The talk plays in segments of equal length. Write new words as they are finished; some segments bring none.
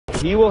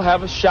he will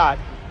have a shot,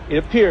 it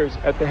appears,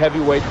 at the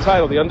heavyweight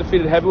title. The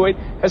undefeated heavyweight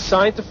has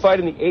signed to fight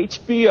in the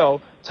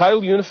HBO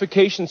title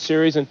unification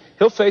series, and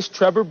he'll face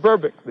Trevor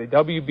Berbick, the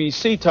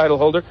WBC title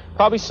holder,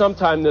 probably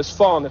sometime this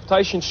fall. And if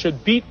Tyson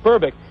should beat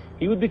Berbick,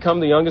 he would become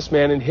the youngest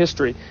man in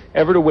history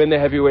ever to win the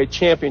heavyweight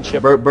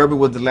championship. Berbick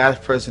was the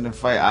last person to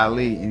fight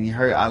Ali, and he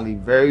hurt Ali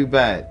very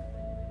bad.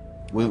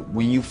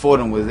 When you fought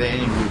him, was there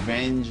any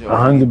revenge?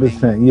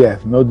 100%,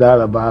 yes, no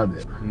doubt about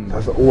it.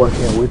 I said, oh, I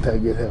can't wait till I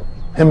get him.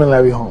 Him and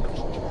Larry Holmes.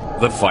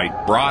 The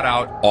fight brought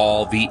out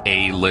all the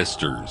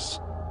A-listers.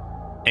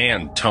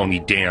 And Tony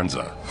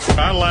Danza.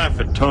 I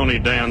laugh at Tony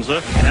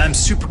Danza. And I'm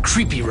super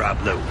creepy,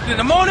 Rob Lowe. In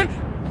the morning,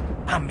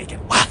 I'm making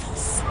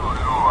waffles.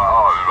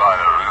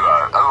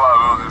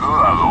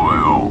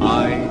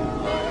 I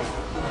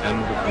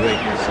am the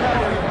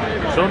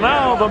greatest. So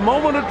now the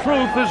moment of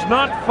truth is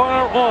not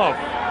far off.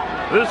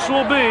 This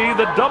will be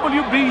the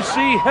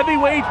WBC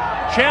Heavyweight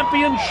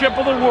Championship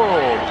of the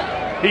World.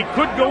 He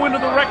could go into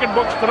the record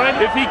books tonight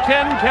if he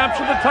can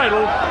capture the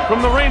title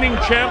from the reigning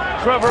champ,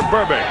 Trevor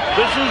Berbick.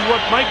 This is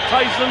what Mike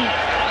Tyson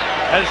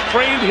has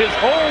trained his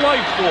whole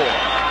life for.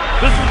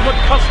 This is what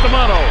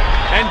Customano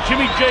and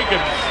Jimmy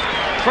Jacobs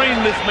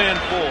trained this man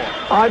for.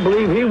 I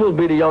believe he will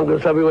be the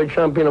youngest heavyweight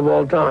champion of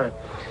all time.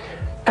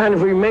 And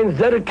if he remains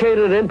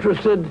dedicated,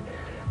 interested,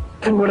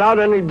 and without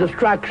any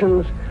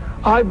distractions,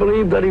 I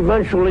believe that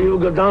eventually he'll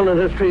go down in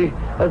history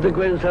as the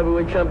greatest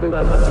heavyweight champion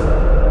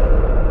ever.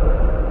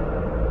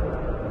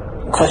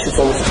 Clutch is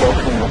always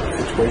talking about the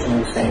situation. He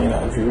was saying,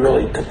 if you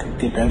really took a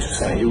deep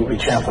interest in it, you would be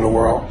champ of the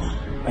world.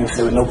 And he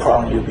said, with no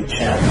problem, you'd be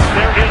champ.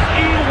 There is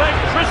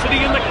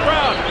electricity in the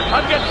crowd.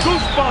 I've got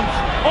goosebumps.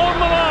 On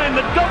the line,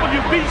 the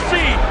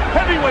WBC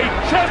Heavyweight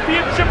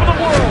Championship of the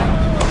world.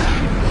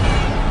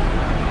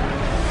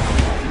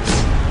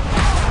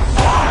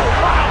 Oh,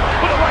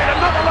 wow! With a right,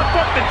 another left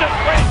hook that just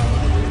went.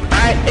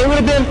 It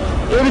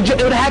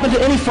would have happened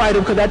to any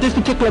fighter, because at this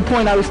particular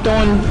point I was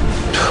throwing,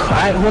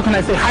 what can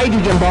I say,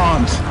 hydrogen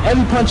bombs.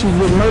 Every punch was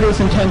with murderous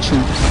intention.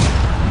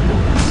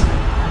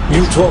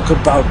 You talk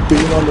about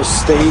being on the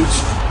stage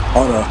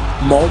on a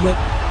moment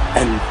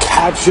and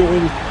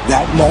capturing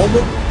that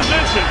moment.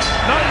 Position,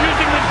 not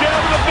using the jab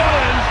of the bell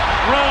ends.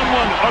 Round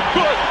one, a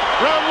good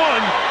round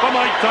one for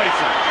Mike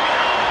Tyson.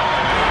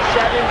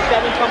 7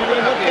 coming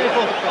in.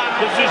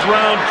 This is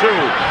round two.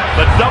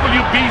 The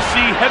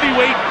WBC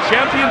Heavyweight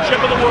Championship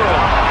of the World.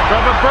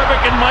 Trevor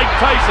Berbick and Mike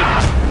Tyson.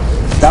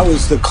 That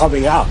was the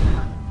coming out.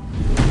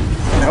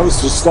 That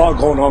was the star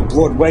going on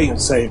Broadway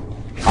and saying,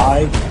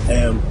 I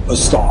am a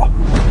star.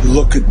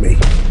 Look at me. And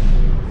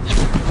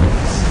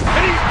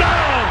he's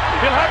down.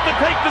 He'll have to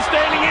take the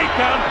standing 8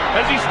 count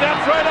as he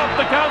steps right up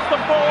the count to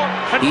 4.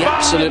 And he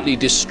absolutely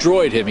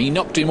destroyed him. He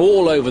knocked him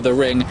all over the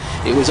ring.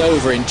 It was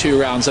over in 2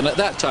 rounds, and at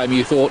that time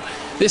you thought,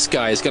 this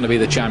guy is going to be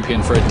the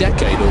champion for a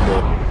decade or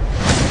more.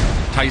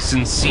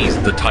 Tyson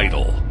seized the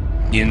title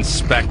in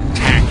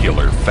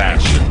spectacular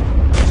fashion.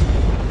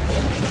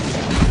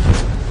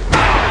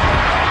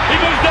 He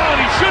goes down.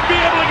 He should be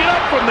able to get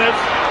up from this.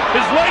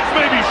 His legs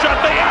may be shut.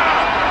 They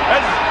are.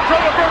 As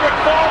Trevor Berbick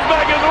falls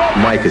back in the rope.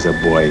 Mike is a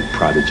boy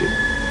prodigy.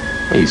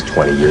 He's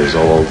 20 years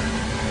old.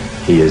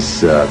 He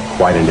is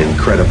quite an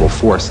incredible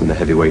force in the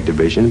heavyweight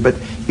division, but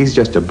he's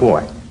just a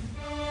boy. It's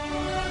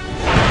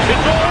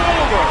all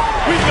over.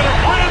 We've got a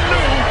brand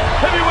new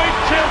heavyweight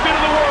champion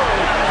of the world,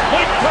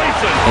 Mike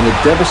Tyson. In a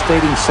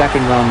devastating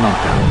second-round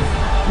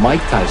knockout,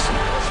 Mike Tyson,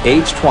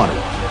 age 20,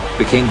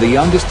 became the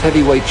youngest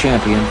heavyweight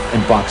champion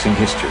in boxing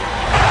history.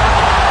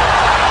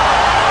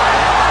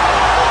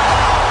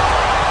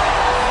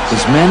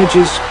 His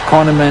managers,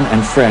 cornermen,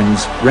 and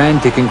friends ran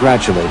to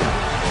congratulate him.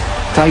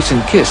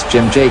 Tyson kissed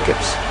Jim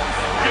Jacobs.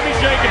 Jimmy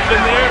Jacobs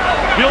in there.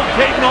 Bill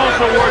Payton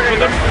also worked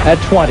with him.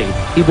 At 20,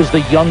 he was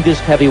the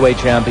youngest heavyweight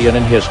champion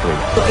in history.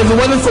 If it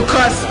wasn't for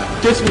Cuss,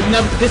 this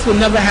would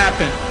never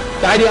happen.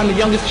 The idea I'm the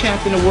youngest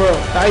champion in the world,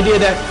 the idea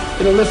that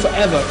it'll live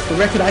forever, the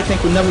record I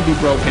think will never be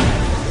broken.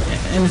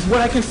 And it's what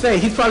I can say.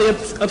 He's probably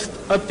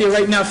up there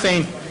right now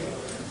saying,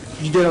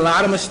 you did a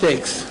lot of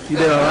mistakes. You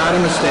did a lot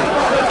of mistakes.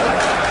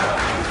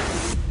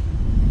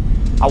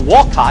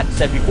 Walcott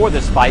said before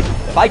this fight,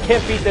 if I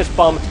can't beat this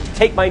bum,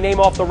 take my name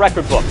off the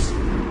record books.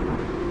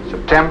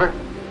 September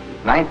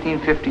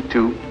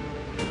 1952,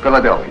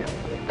 Philadelphia.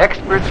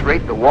 Experts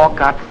rate the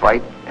Walcott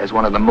fight as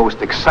one of the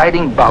most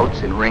exciting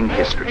bouts in ring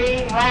history.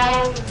 15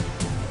 rounds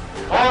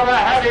for the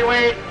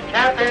heavyweight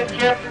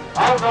championship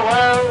of the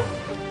world,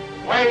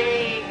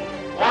 weighing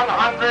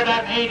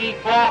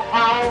 184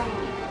 pounds,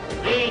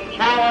 the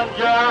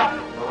challenger,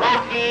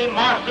 Rocky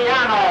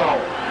Marciano.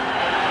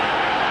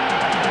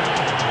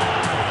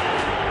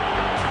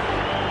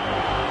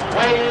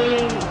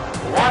 Weighing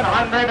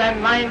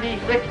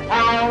 196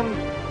 pounds,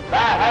 the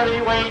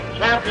heavyweight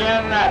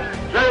champion,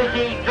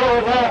 Jersey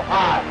Joe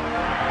Walcott.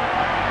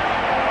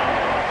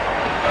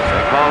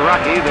 They call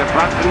Rocky the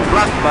Brockton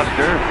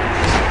Blockbuster,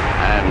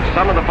 and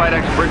some of the fight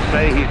experts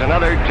say he's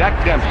another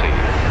Jack Dempsey.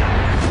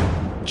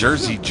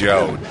 Jersey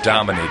Joe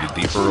dominated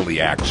the early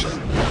action.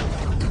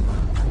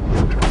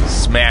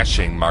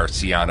 smashing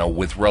Marciano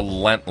with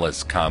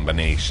relentless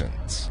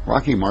combinations.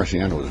 Rocky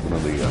Marciano was one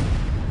of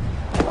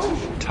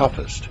the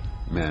toughest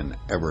men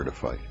ever to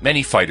fight.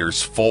 Many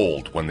fighters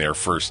fold when they're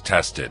first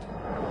tested,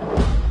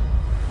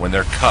 when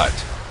they're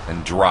cut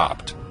and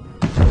dropped.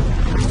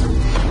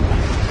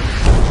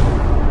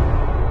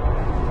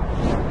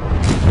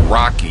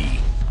 Rocky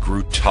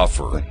grew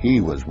tougher. But he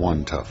was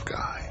one tough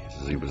guy.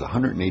 He was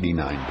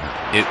 189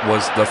 pounds. It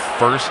was the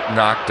first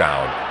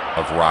knockdown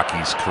of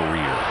Rocky's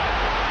career.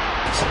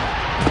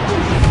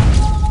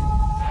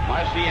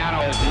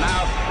 Marciano is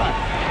now cut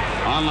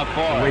on the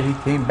floor. The way he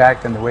came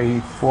back and the way he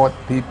fought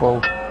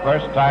people.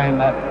 First time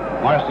that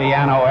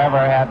Marciano ever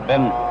had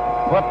been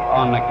put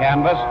on the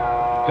canvas,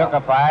 took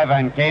a 5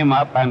 and came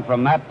up, and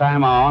from that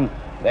time on,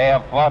 they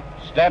have fought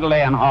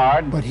steadily and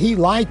hard. But he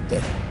liked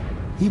it.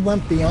 He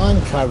went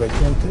beyond courage,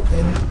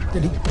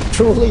 and he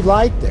truly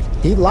liked it.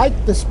 He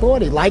liked the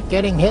sport. He liked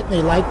getting hit, and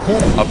he liked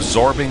hitting.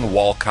 Absorbing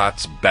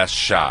Walcott's best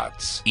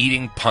shots,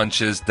 eating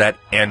punches that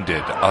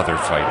ended other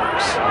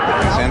fighters.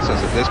 The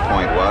consensus at this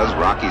point was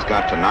Rocky's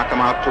got to knock him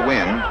out to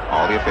win.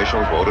 All the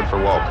officials voted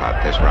for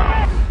Walcott this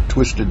round.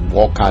 Twisted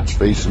Walcott's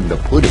face into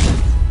pudding.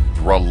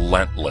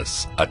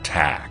 Relentless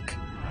attack.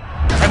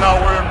 And now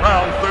we're in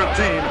round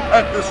 13.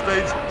 At this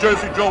stage,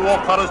 Jersey Joe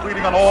Walcott is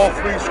leading on all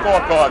 3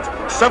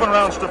 scorecards, 7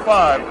 rounds to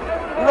 5.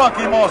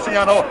 Rocky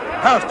Marciano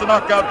has to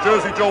knock out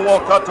Jersey Joe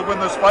Walcott to win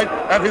this fight,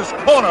 and his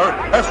corner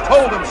has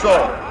told him so.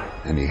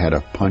 And he had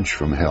a punch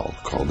from hell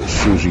called the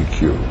Susie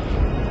Q.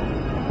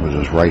 It was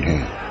his right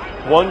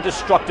hand. One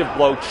destructive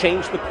blow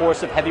changed the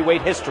course of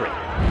heavyweight history.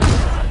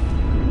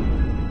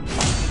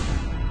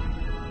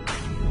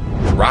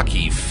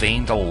 Rocky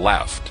feigned a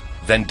left,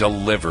 then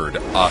delivered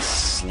a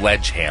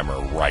sledgehammer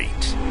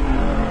right.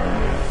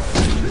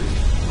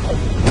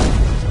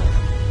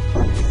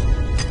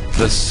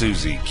 The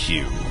Susie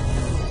Q.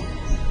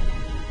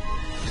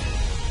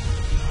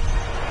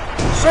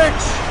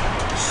 6,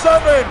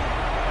 7,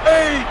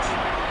 8,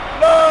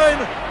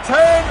 9, 10,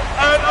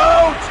 and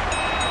out!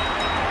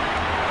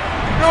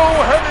 New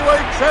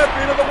heavyweight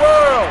champion of the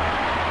world,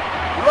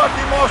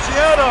 Rocky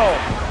Marciano.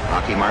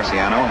 Rocky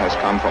Marciano has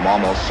come from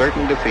almost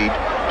certain defeat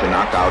to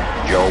knock out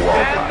Joe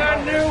Walcott.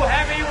 And the new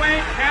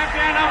heavyweight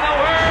champion of the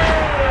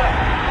world,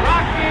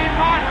 Rocky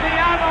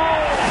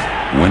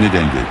Marciano. When it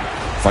ended,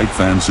 fight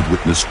fans had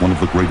witnessed one of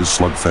the greatest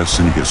slugfests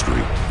in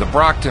history. The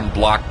Brockton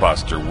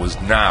blockbuster was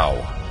now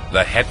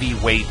the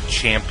heavyweight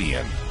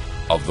champion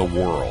of the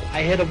world.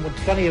 I hit him with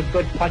plenty of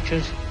good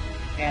punches,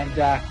 and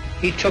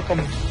he took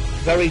them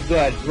very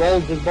good,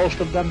 rolled with most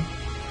of them.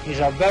 He's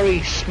a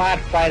very smart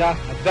fighter,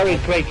 a very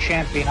great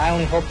champion. I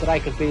only hope that I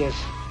could be as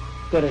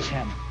good as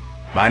him.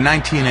 By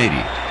 1980,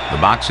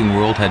 the boxing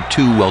world had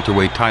 2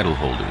 welterweight title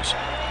holders,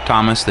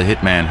 Thomas the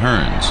Hitman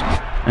Hearns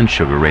and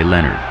Sugar Ray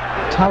Leonard.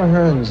 Tommy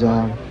Hearns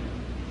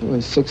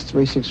was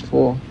 6'3",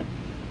 6'4",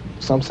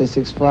 some say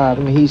 6'5". I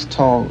mean, he's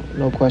tall,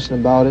 no question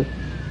about it.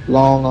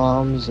 Long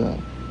arms,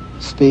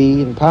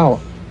 speed, and power.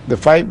 The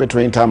fight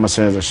between Thomas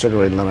Hearns and Sugar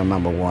Ray Leonard,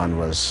 #1,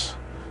 was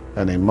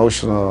an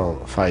emotional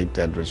fight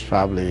that was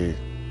probably,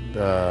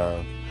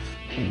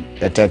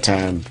 at that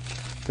time,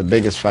 the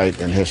biggest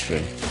fight in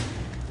history.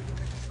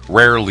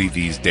 Rarely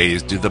these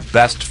days do the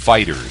best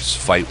fighters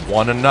fight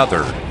one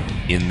another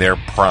in their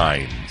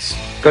primes.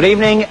 Good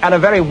evening and a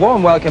very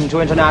warm welcome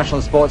to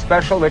International Sports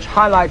Special, which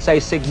highlights a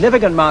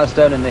significant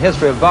milestone in the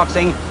history of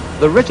boxing,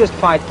 the richest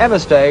fight ever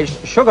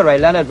staged, Sugar Ray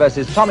Leonard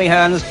versus Tommy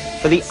Hearns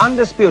for the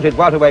undisputed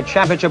welterweight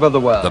championship of the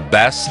world. The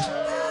best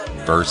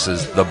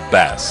versus the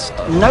best.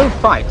 No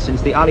fight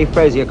since the Ali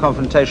Frazier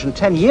confrontation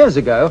 10 years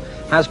ago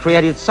has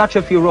created such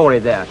a furore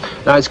there.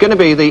 Now it's going to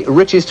be the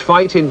richest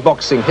fight in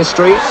boxing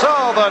history.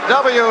 So the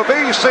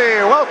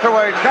WBC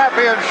welterweight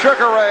champion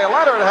Sugar Ray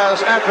Leonard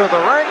has entered the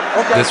ring.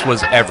 This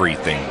was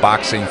everything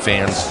boxing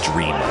fans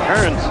dream of.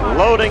 Hearns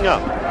loading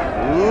up,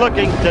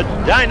 looking to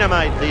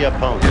dynamite the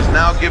opponent. Is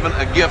now given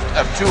a gift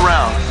of 2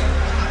 rounds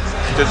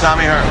to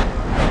Tommy Hearns.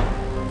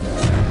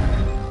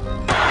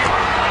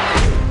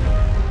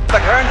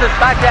 But Hearns is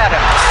back at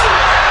him.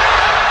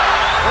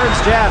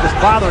 Hearns' jab is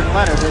bothering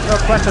Leonard, there's no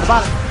question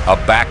about it. A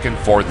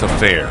back-and-forth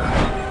affair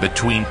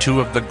between 2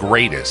 of the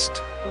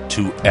greatest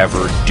to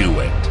ever do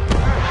it.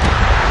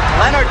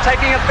 Leonard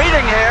taking a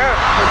beating here.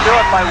 He'll do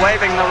it by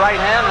waving the right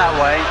hand that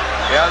way.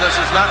 Yeah, this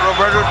is not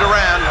Roberto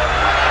Duran.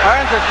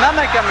 Hearns is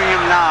mimicking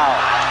him now.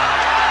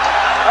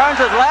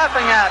 Hearns is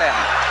laughing at him.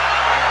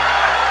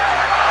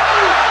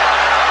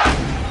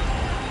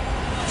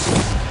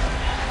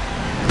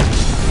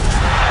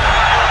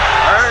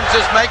 Hearns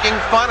is making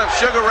fun of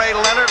Sugar Ray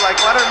Leonard like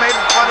Leonard made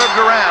fun of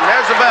Duran.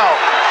 There's the bell.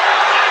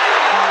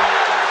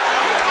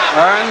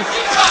 Hearns,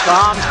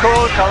 calm,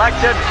 cool,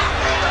 collected,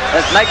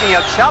 is making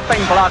a chopping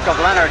block of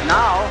Leonard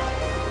now.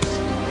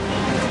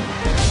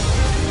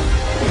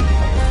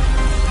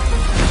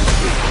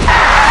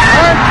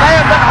 Hearns may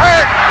have been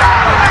hurt.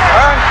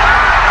 Hearns,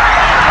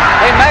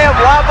 he may have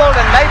wobbled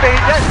and maybe he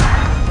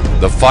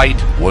didn't. The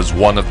fight was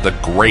one of the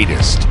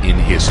greatest in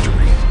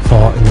history.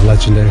 Fought in the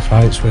legendary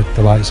fights with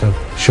the likes of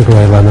Sugar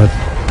Ray Leonard.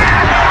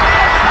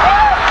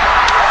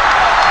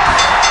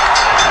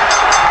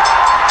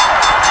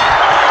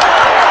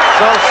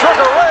 So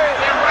Sugar Ray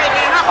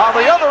on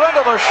the other end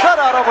of a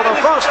shutout over the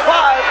first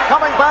 5,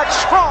 coming back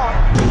strong.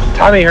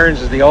 Tommy Hearns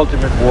is the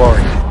ultimate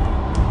warrior.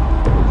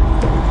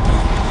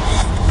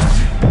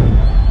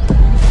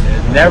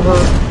 There never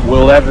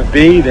will ever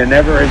be, there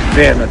never has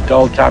been a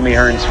dull Tommy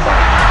Hearns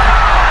fight.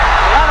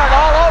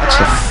 That's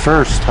the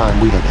first time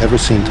we have ever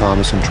seen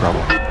Thomas in trouble.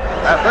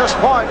 At this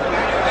point,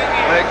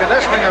 the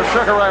conditioning of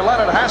Sugar Ray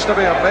Leonard has to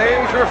be a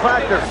major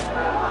factor.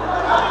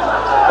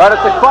 But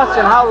it's a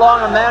question how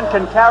long a man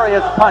can carry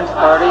his punch,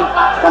 Birdie.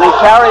 Can he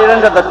carry it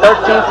into the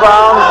 13th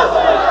round,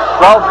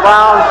 12th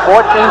round,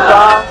 14th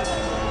round?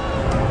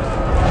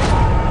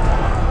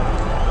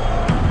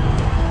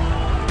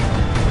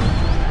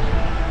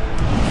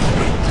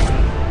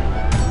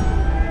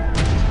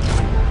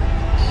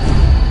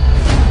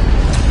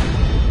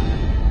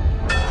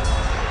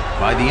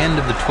 By the end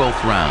of the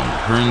 12th round,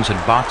 Hearns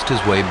had boxed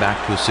his way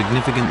back to a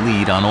significant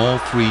lead on all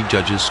 3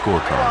 judges'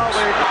 scorecards.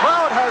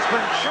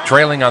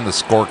 Trailing on the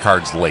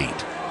scorecards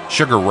late,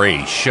 Sugar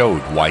Ray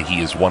showed why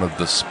he is one of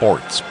the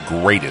sport's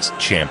greatest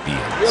champions.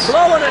 You're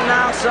blowing it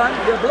now, son.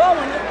 You're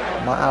blowing it.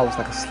 My eye was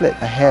like a slit.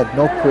 I had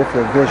no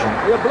peripheral vision.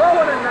 You're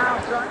blowing it now,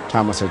 son.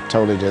 Thomas had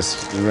totally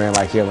just ran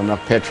like he had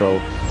enough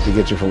petrol to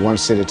get you from one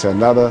city to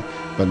another,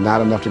 but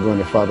not enough to go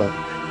any further.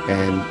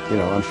 And, you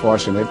know,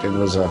 unfortunately, it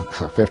was a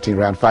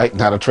 15-round fight,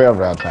 not a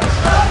 12-round fight.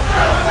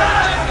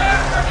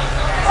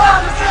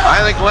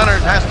 I think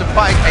Leonard has to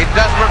fight a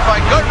desperate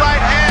fight. Good right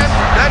hand.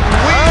 That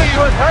weave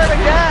was hurt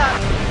again.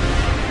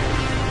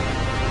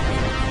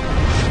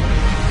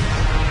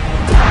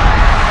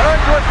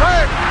 Hearns was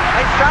hurt.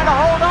 He's trying to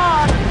hold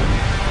on.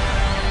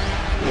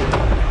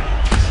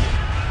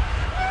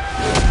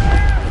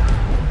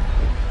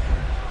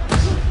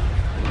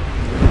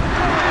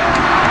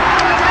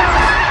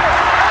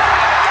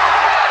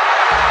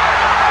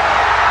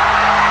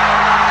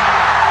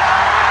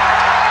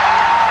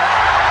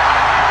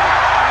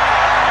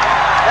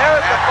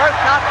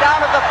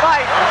 Knockdown of the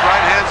fight. Those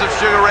right hands of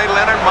Sugar Ray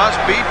Leonard must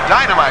be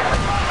dynamite.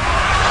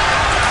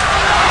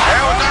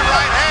 There was that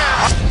right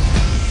hand.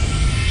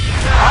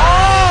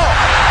 Oh!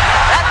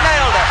 That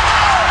nailed it.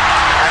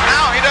 And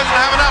now he doesn't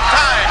have enough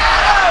time.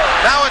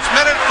 Now it's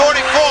minute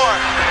 44.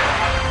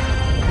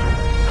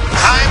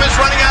 Time is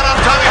running out on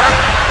Tommy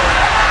Hearns.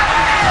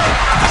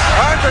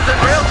 Hearns is in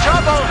real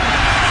trouble.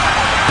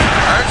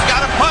 Hearns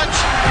got a punch.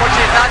 Which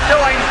he's not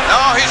doing.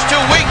 No, he's too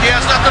weak. He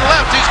has nothing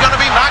left. He's going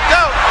to be knocked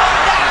out.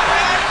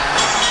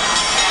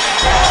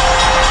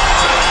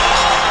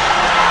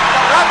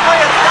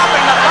 Referee is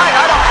stopping the fight.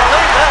 I don't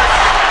believe this.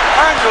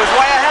 Hearns was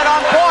way ahead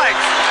on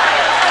points.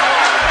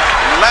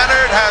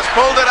 Leonard has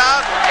pulled it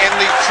out in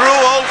the true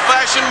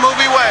old-fashioned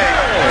movie way.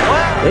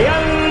 The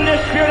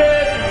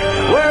undisputed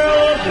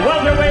world's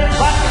welterweight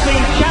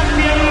boxing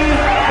champion,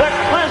 the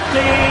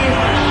classy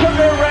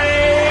Sugar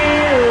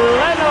Ray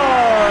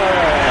Leonard.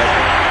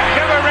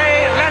 Sugar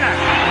Ray Leonard.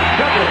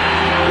 Sugar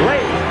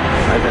Ray.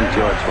 I think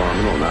George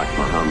Foreman will knock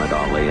Muhammad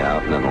Ali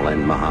out, and it'll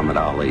end Muhammad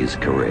Ali's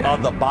career.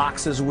 Other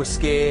boxers were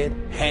scared,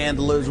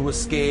 handlers were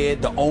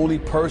scared. The only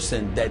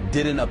person that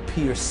didn't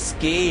appear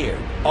scared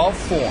of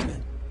Foreman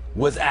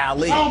was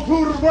Ali. I'll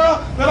prove to the world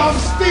that I'm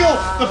still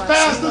the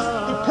fastest,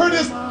 the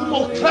prettiest, the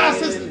most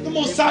classiest, the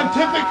most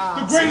scientific,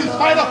 the greatest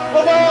fighter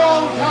of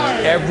all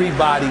time.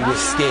 Everybody was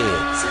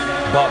scared,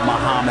 but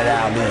Muhammad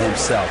Ali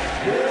himself.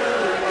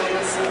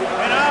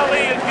 And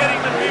Ali is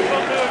getting the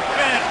people to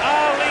chant,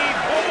 Ali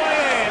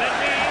Boumaye. That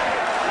means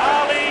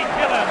Ali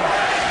Gillum.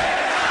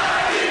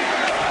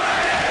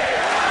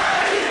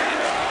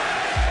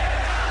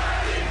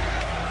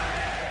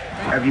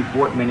 Have you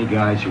fought many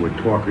guys who were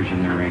talkers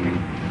in their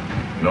ring?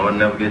 No, I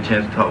never get a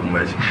chance to talk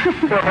much.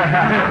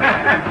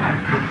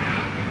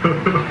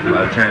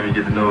 By the time you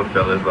get to know a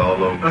fella, it's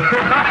all over.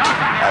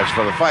 As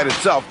for the fight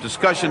itself,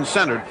 discussion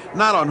centered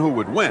not on who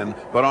would win,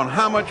 but on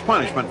how much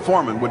punishment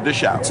Foreman would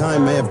dish out. The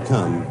time may have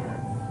come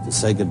to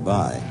say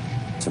goodbye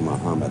to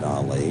Muhammad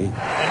Ali.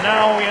 And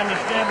now we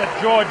understand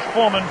that George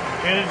Foreman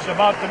is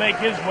about to make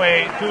his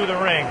way to the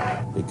ring.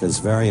 Because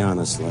very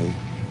honestly,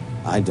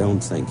 I don't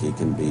think he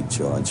can beat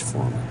George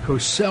Foreman.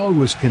 Cosell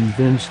was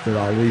convinced that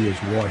Ali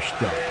was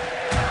washed up.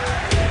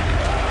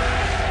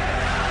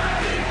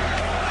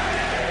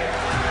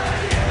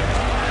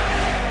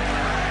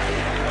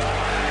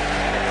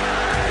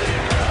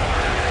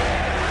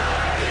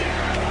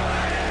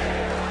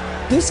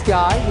 This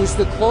guy was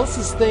the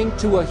closest thing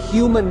to a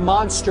human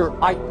monster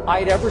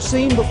I'd ever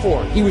seen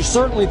before. He was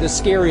certainly the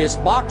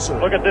scariest boxer.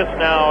 Look at this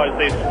now as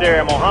they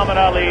stare. Muhammad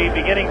Ali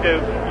beginning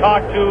to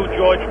talk to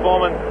George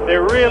Foreman.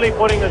 They're really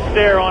putting the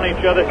stare on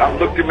each other. I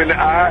looked him in the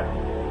eye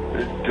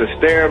to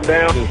stare him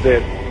down and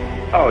said,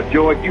 "Oh,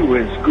 George, you were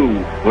in school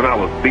when I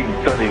was beating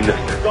Sonny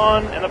Liston."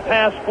 Gone in the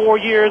past 4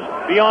 years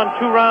beyond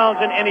 2 rounds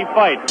in any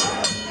fight.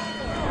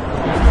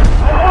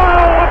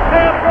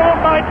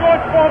 By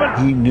George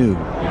Foreman. He knew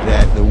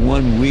that the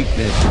one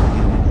weakness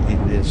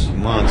in this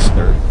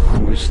monster,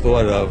 who was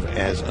thought of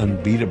as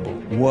unbeatable,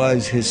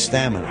 was his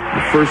stamina.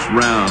 The first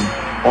round,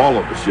 all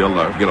of us yelled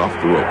out, "Get off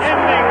the ropes."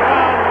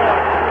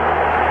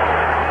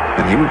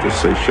 And he would just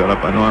say, "Shut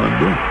up, I know what I'm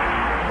doing."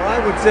 Well, I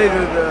would say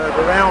that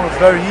the round was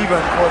very even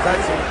as far as that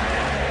scene.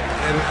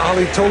 And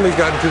Ali totally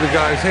got into the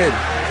guy's head,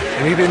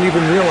 and he didn't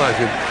even realize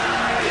it.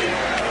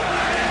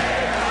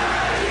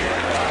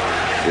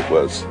 It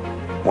was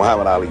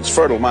Muhammad Ali's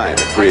fertile mind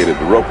that created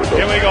the rope-a-dope.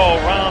 Here we go,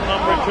 round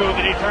number 2.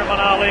 The determined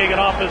Ali get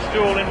off his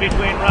stool in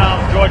between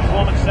rounds. George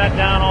Foreman sat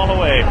down all the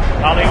way.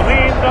 Ali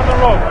leaned on the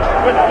rope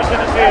with the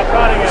vicinity of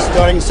prodding him.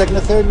 Starting second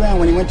or third round,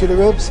 when he went to the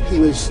ropes, he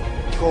was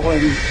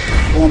calling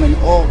Foreman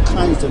all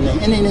kinds of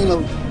names. Any name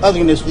of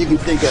ugliness you can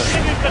think of.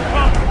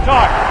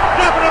 Talk.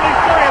 Definitely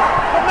serious.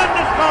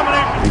 Tremendous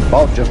combination. He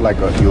fought just like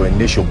your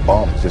initial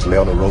bumps, just lay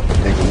on the rope and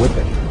take it with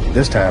him.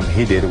 This time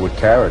he did it with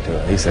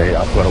character. He said, hey,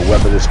 I'm going to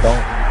weather this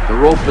storm. The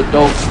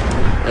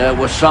rope-a-dope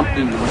was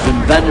something that was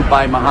invented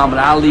by Muhammad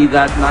Ali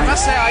that night. I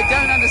must say, I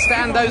don't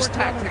understand those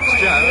tactics,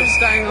 Joe, of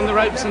staying on the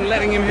ropes and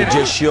letting him hit. It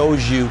just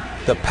shows you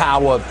the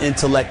power of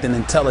intellect and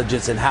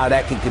intelligence and how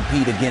that can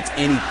compete against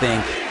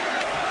anything.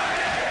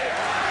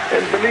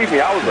 And believe me,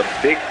 I was a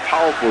big,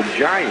 powerful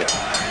giant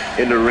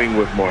in the ring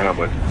with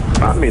Muhammad.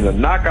 I mean, a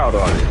knockout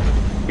on him.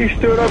 He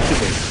stood up to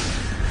me.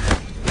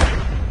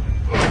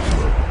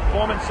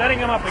 Foreman setting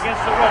him up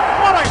against the rope.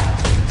 What a...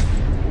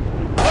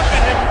 Look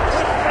at him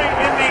whispering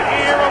in the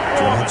ear of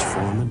Foreman. George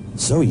Foreman,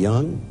 so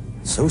young,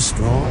 so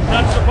strong.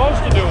 Not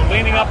supposed to do,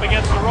 leaning up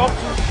against the ropes.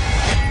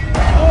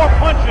 4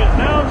 punches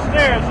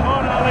downstairs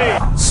on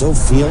Ali. So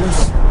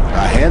fearless.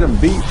 I had him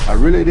beat. I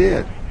really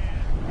did.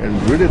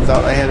 And really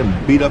thought I had him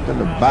beat up in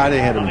the body,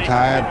 had him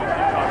tired.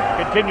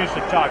 Continues to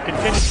talk,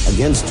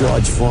 Against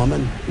George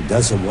Foreman, he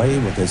does away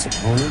with his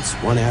opponents,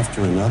 one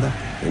after another,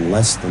 in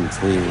less than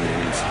 3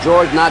 rounds.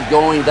 George not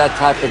going that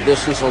type of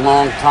distance a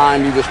long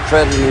time. He was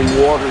treading in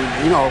water,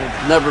 you know,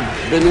 never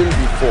been in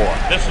before.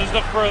 This is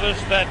the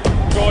furthest that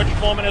George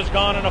Foreman has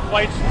gone in a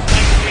fight since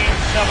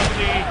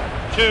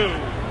 1972.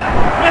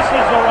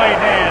 Misses the right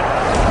hand.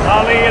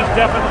 Ali is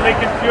definitely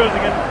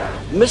confusing him.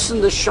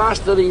 Missing the shots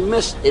that he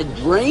missed, it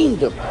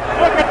drained him.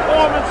 Look at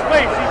Foreman's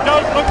face. He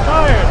does look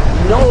tired.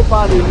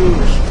 Nobody knew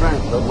the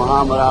strength of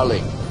Muhammad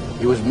Ali.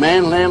 He was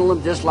manhandling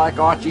him, just like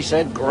Archie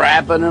said,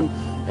 grabbing him,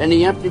 and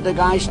he emptied the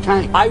guy's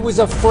tank. I was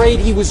afraid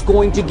he was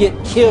going to get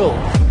killed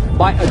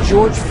by a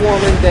George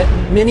Foreman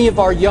that many of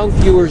our young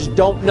viewers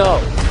don't know.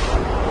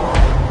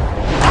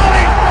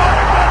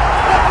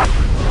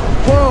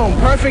 Boom,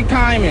 perfect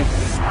timing.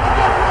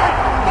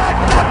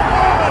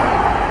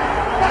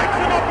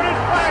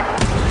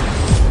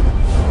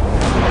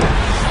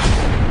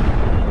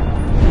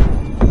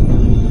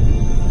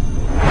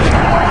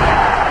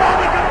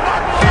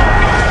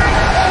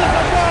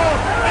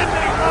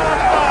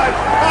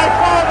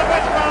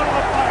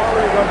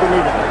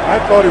 I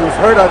thought he was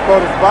hurt. I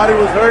thought his body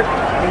was hurt.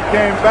 He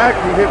came back.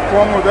 He hit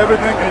Foreman with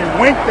everything, and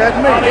he winked at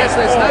me. Yes,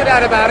 there's no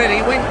doubt about it.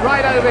 He winked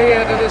right over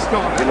here to this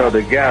corner. You know,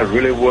 the guy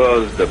really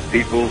was the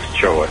people's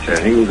choice, and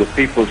he was the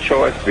people's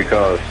choice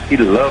because he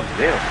loved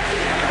them.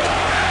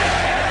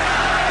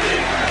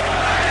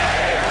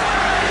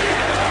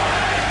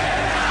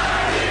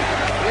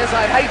 Yes,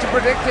 I'd hate to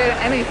predict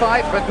any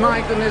fight, but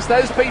my goodness,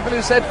 those people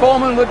who said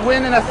Foreman would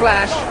win in a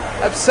flash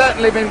have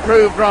certainly been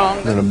proved wrong.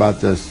 And about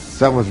the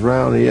 7th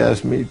round, he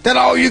asked me, "That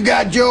all you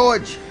got,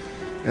 George?"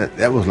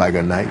 That was like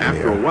a nightmare.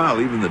 After a while,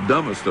 even the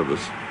dumbest of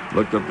us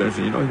looked up there and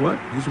said, you know what?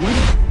 He's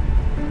winning.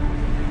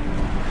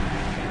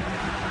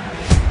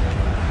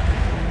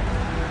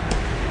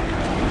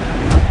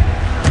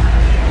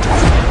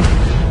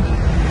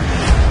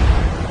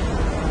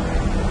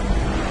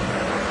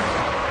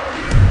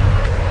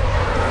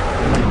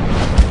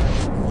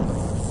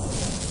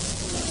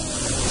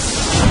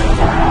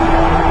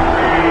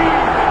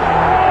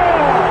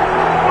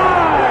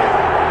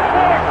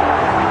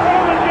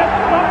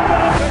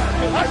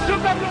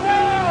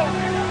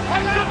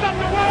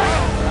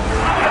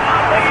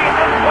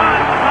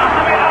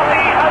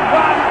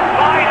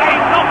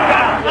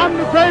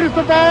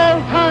 Of all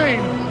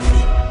time.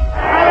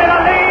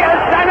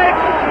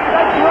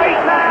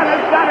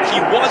 He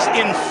was,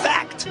 in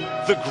fact,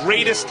 the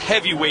greatest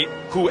heavyweight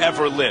who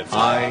ever lived.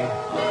 I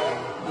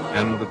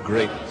am the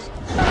greatest.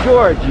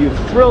 George, you've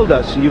thrilled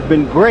us. You've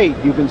been great.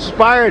 You've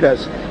inspired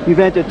us. You've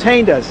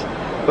entertained us.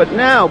 But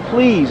now,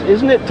 please,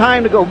 isn't it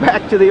time to go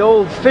back to the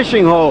old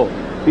fishing hole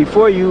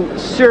before you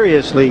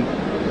seriously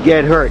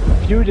get hurt?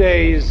 A few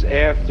days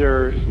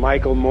after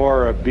Michael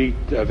Moorer beat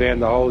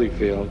Evander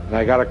Holyfield,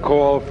 I got a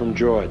call from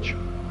George.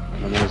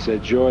 And I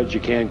said, George, you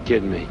can't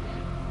kid me.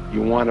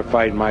 You want to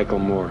fight Michael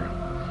Moorer.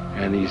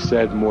 And he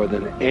said more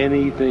than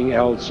anything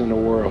else in the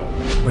world.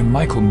 When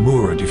Michael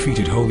Moorer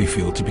defeated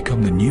Holyfield to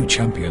become the new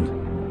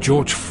champion,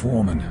 George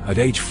Foreman, at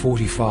age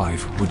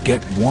 45, would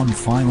get one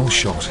final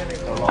shot.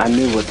 I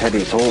knew what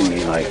Teddy told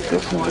me, like,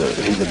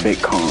 he's a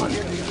big con.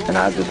 And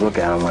I just look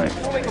at him like,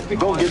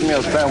 go get me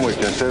a sandwich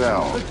and sit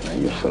down.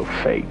 Man, you're so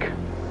fake.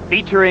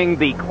 Featuring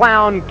the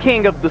clown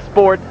king of the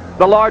sport,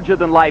 the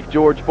larger-than-life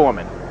George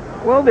Foreman.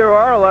 Well, there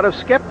are a lot of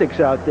skeptics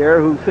out there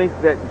who think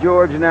that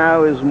George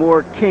now is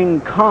more King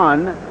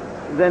Khan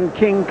than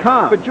King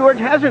Kong. But George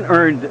hasn't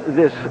earned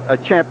this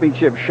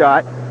championship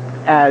shot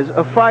as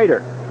a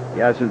fighter. He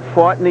hasn't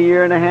fought in a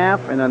year and a half,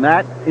 and on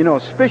that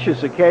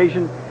inauspicious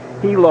occasion,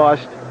 he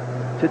lost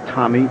to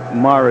Tommy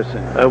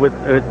Morrison.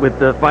 With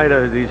the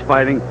fighter he's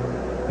fighting,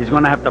 he's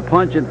going to have to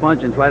punch and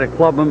try to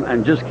club him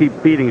and just keep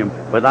beating him.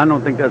 But I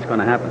don't think that's going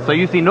to happen. So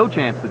you see no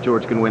chance that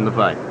George can win the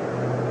fight?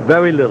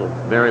 Very little.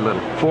 Very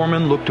little.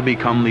 Foreman looked to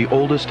become the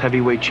oldest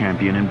heavyweight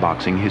champion in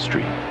boxing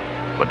history.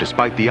 But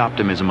despite the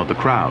optimism of the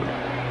crowd,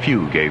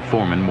 few gave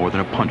Foreman more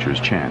than a puncher's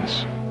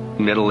chance.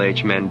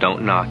 Middle-aged men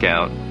don't knock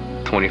out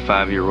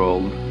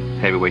 25-year-old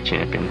heavyweight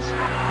champions.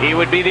 He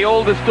would be the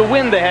oldest to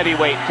win the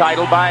heavyweight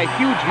title by a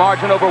huge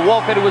margin over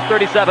Walker, who was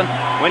 37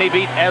 when he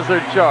beat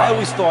Ezzard Charles. I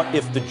always thought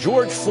if the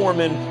George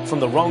Foreman from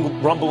the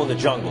Rumble in the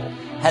Jungle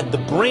had the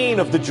brain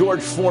of the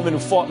George Foreman who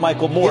fought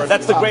Michael Moore,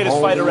 that's the greatest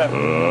fighter ever.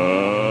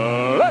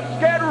 Let's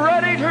get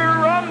ready to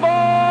rumble!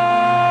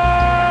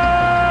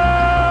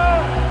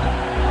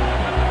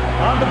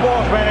 I'm the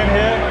boss man in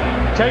here.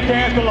 Take your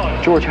hands to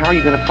lunch. George, how are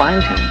you going to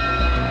find him?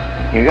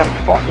 You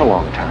haven't fought in a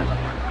long time.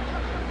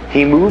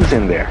 He moves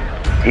in there.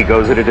 He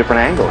goes at a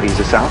different angle. He's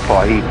a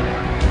southpaw.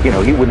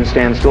 He wouldn't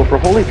stand still for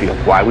Holyfield.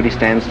 Why would he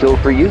stand still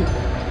for you?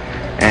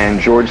 And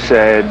George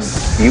said,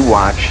 you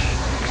watch,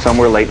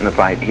 somewhere late in the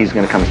fight, he's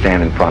going to come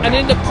stand in front of And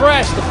him. in the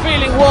press, the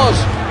feeling was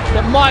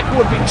that Michael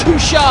would be too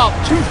sharp,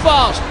 too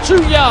fast,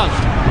 too young,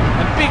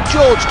 and Big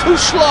George too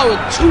slow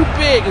and too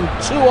big and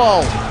too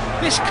old.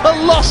 This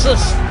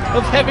colossus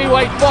of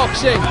heavyweight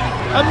boxing,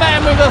 a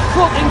man with a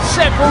foot in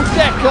several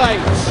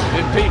decades.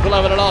 If people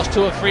over the last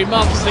 2 or 3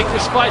 months think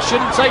this fight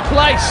shouldn't take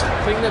place,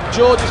 think that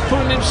George is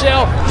putting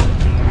himself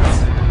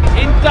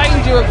in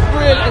danger of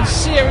real and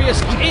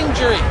serious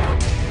injury.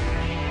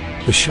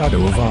 The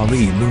shadow of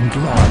Ali loomed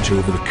large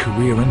over the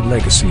career and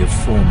legacy of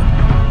Foreman.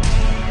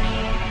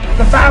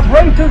 The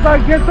vibrations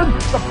against him,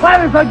 the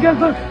planets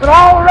against him, but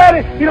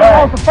already he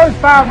done lost the first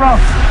 5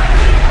 rounds.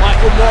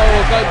 Michael Moore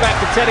will go back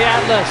to Teddy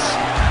Atlas.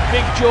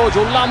 Big George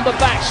will lumber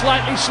back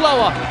slightly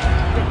slower.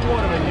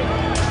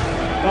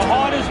 The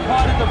hardest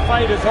part of the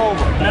fight is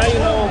over. Now you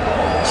know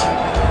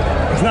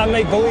it's not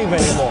make-believe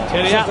anymore.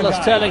 Teddy Atlas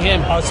telling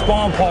him our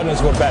sparring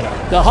partners were better.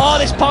 the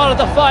hardest part of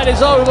the fight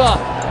is over.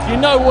 You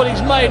know what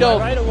he's made of.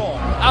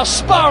 Our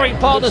sparring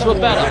partners were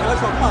better.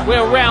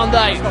 We're round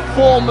 8.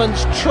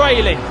 Foreman's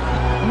trailing,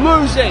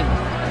 losing,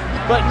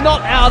 but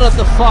not out of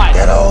the fight.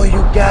 That all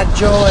you got,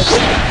 George?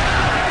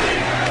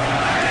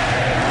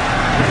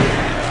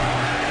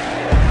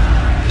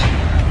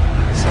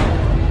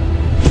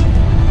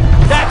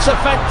 That's a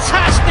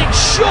fantastic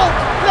short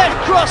left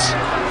cross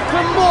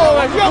from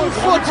Moore,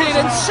 wrong-footed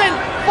and sent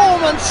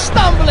Foreman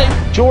stumbling.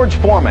 George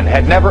Foreman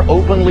had never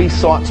openly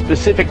sought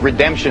specific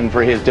redemption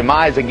for his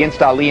demise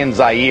against Ali and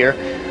Zaire,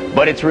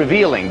 but it's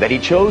revealing that he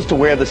chose to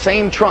wear the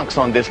same trunks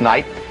on this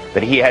night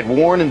that he had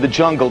worn in the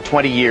jungle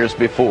 20 years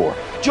before.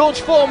 George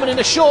Foreman in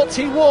the shorts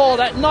he wore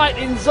that night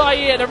in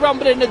Zaire, the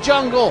Rumble in the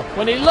Jungle,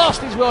 when he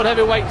lost his world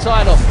heavyweight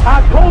title.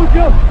 I told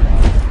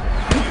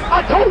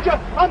you,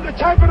 I'm the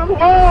champion of the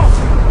world.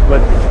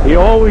 But he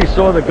always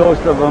saw the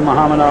ghost of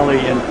Muhammad Ali,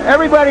 and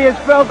everybody has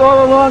felt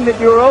all along that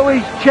you're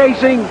always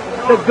chasing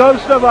the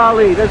ghost of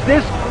Ali. Does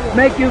this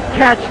make you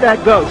catch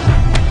that ghost?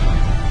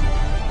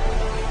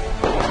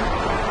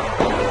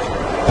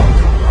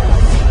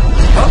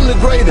 I'm the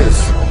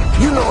greatest.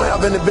 You know how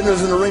many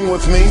benders in the ring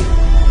with me.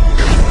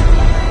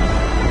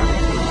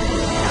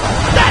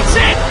 That's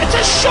it! It's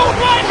a short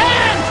right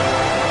hand!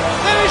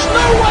 There is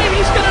no way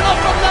he's going to knock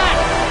from that!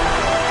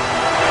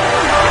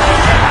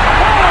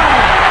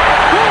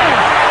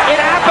 It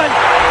happened!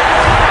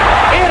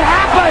 It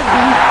happened!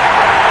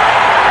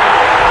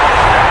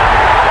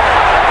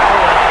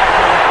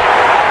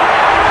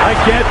 I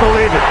can't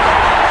believe it.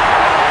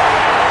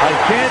 I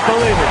can't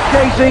believe it.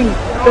 Chasing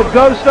the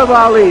ghost of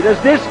Ali.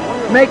 Does this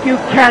make you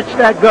catch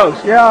that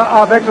ghost? Yeah,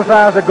 I've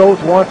exercised the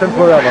ghost once and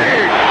forever.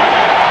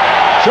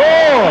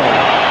 Sure!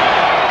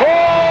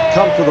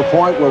 Come to the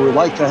point where we'd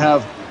like to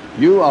have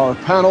you, our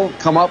panel,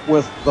 come up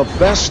with the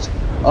best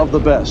of the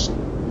best.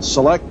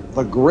 Select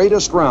the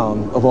greatest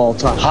round of all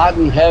time. Hot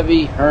and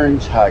heavy,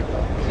 Hearns,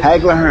 Hagler.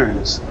 Hagler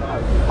Hearns.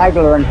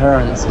 Hagler and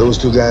Hearns. Those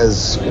two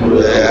guys,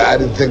 I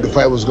didn't think the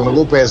fight was going to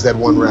go past that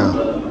 1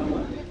 round.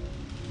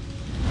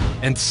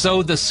 And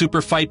so the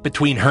super fight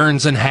between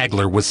Hearns and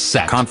Hagler was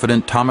set.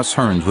 Confident Thomas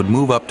Hearns would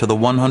move up to the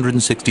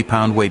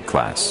 160-pound weight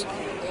class,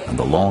 and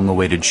the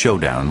long-awaited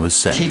showdown was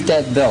set. Keep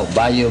that belt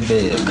by your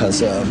bed,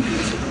 because it'll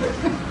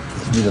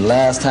be the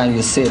last time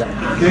you see it.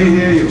 Can't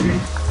hear you.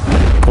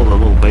 Pulled a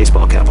little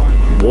baseball cap on.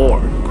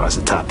 War across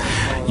the top.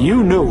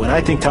 You knew, and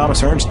I think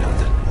Thomas Hearns knew,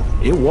 that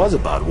it was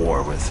about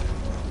war with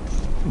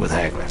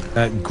Hagler.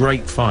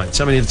 Great fights.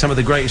 I mean, some of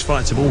the greatest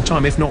fights of all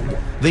time, if not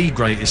the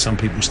greatest. Some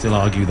people still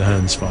argue the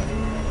Hearns fight.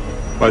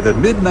 By the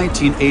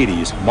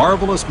mid-1980s,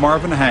 Marvelous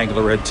Marvin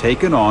Hagler had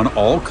taken on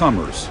all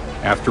comers.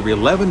 After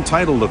 11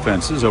 title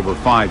defenses over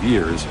 5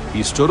 years,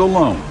 he stood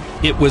alone.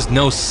 It was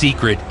no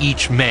secret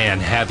each man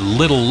had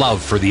little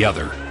love for the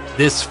other.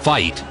 This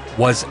fight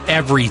was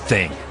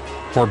everything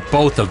for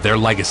both of their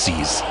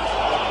legacies.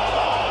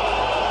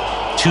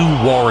 2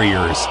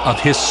 warriors of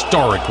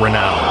historic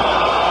renown.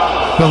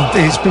 Well,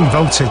 it's been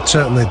voted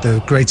certainly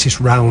the greatest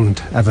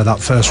round ever, that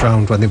first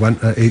round when they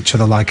went at each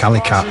other like alley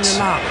cats.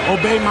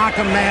 Obey my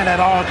command at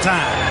all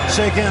times.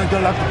 Shake hands,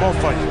 good luck to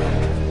both of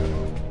you.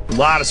 A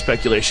lot of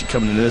speculation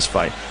coming into this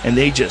fight, and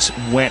they just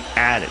went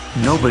at it.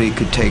 Nobody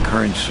could take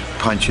Hearns'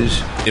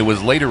 punches. It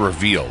was later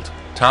revealed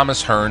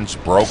Thomas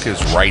Hearns broke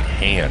his right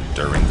hand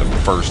during the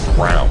first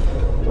round.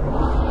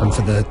 And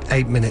for the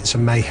 8 minutes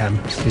of mayhem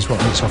is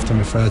what it's often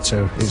referred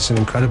to. It's an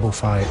incredible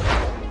fight.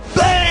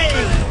 Bang!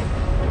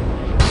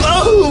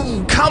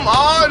 Boom! Come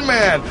on,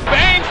 man!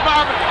 Bangs,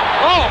 Marvin!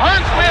 Oh,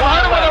 Hearns may have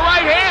hurt him with the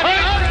right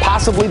hand!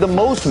 Possibly the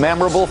most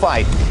memorable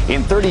fight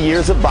in 30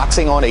 years of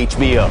boxing on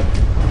HBO.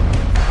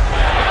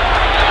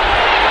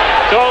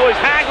 So it was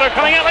Hagler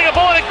coming out like a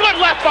bullet. A good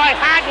left by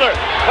Hagler,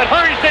 but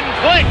Hearns didn't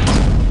blink.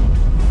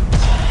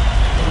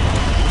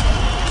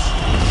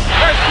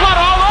 There's blood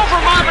all over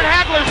Marvin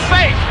Hagler's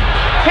face.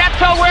 Can't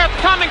tell where it's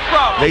coming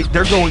from.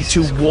 They're going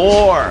to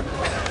war.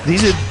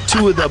 These are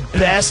two of the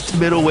best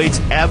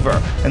middleweights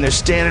ever, and they're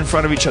standing in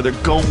front of each other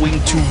going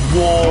to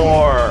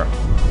war.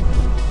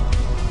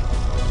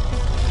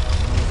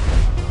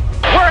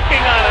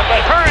 Working on him,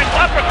 but Hearns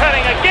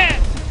uppercutting again.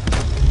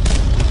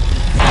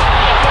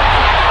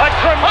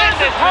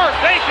 Tremendous,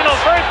 sensational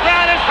first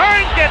round as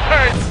Hearns gets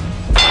hurt.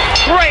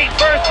 Great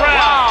first round.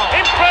 Wow.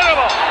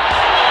 Incredible.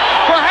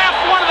 Perhaps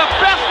one of the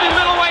best in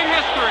middleweight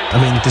history.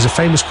 I mean, there's a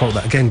famous quote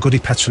that, again, Goody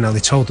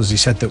Petronelli told us. He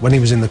said that when he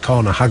was in the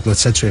corner, Hagler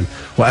said to him,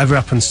 whatever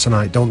happens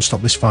tonight, don't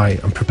stop this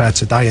fight. I'm prepared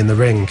to die in the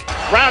ring.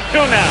 Round two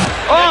now.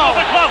 Oh!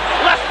 The glove.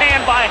 Left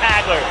hand by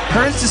Hagler.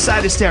 Hearns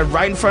decided to stand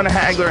right in front of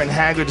Hagler, and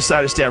Hagler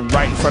decided to stand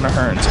right in front of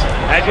Hearns.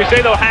 As you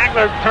say, though,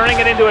 Hagler turning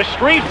it into a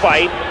street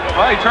fight.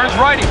 Oh, he turns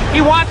righty.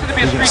 He wants it to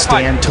be a street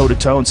fight. Stand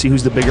toe-to-toe and see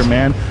who's the bigger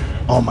man.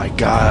 Oh, my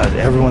God.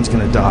 Everyone's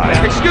going to die.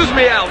 Excuse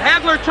me, Al.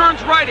 Hagler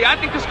turns righty. I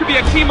think this could be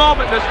a key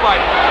moment in this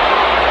fight.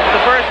 For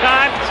the first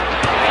time,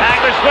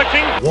 Hagler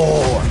switching.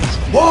 War.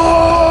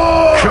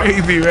 War!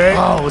 Crazy, man.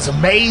 Oh, it was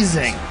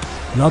amazing.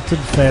 Nothing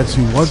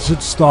fancy. Once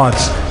it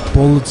starts,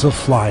 bullets are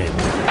flying.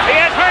 He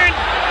has Hearns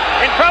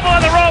in trouble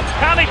on the ropes.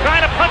 Tommy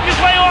trying to punch his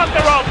way off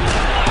the rope.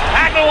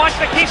 Hagler wants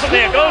to keep him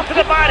there. Goes to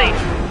the body.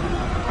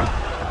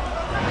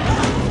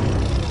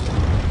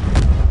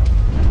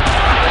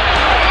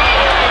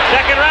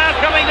 Second round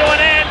coming to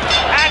an end.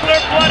 Hagler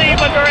bloody,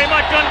 but very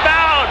much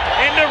unbound.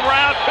 Into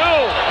round two.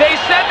 They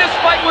said this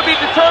fight would be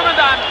determined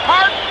on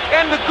heart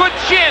and the good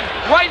chin.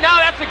 Right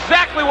now, that's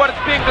exactly what it's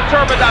being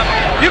determined on.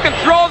 You can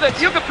throw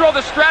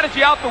the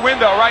strategy out the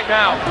window right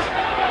now.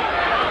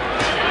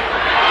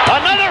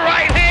 Another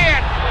right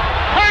hand.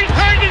 Hearns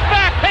turns his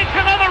back, takes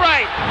another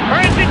right.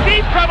 Hearns in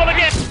deep trouble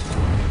again.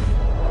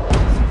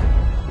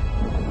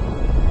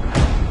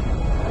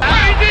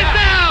 Hearns is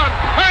down.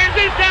 Hearns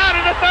is down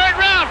in the third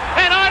round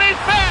and on his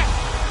back.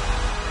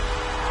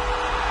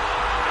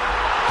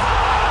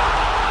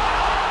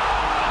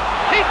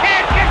 He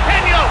can't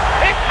continue.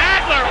 It's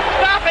Hagler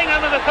stopping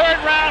him in the third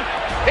round.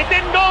 It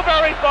didn't go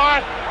very far,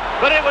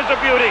 but it was a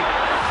beauty.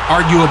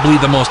 Arguably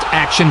the most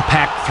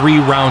action-packed 3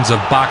 rounds of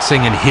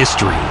boxing in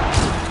history.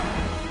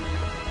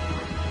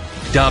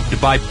 Dubbed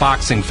by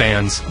boxing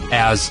fans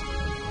as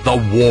The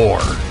War.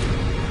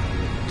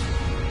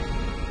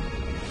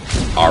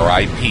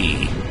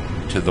 R.I.P.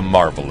 to the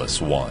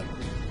marvelous one.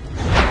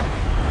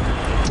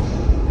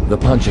 The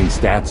punching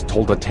stats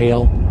told a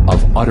tale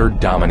of utter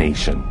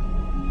domination.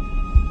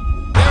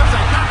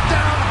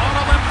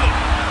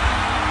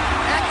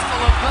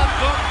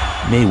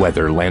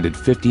 Mayweather landed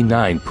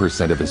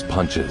 59% of his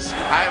punches.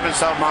 I haven't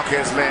saw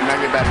Marquez land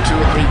maybe about 2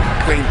 or 3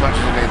 clean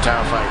punches in the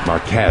entire fight.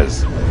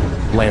 Marquez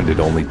landed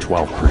only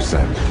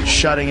 12%.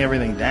 Shutting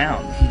everything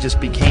down. He just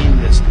became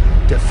this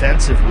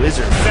defensive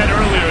wizard. I said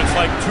earlier, it's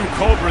like 2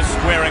 cobras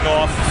squaring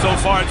off. So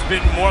far, it's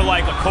been more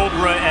like a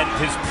cobra and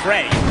his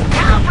prey.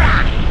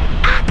 Cobra!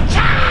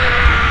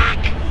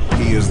 Attack!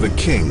 He is the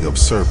king of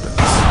serpents.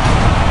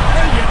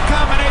 Brilliant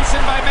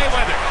combination by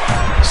Mayweather.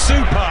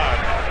 Superb.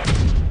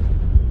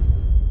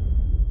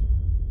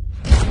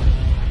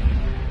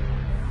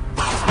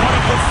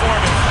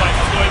 Performance by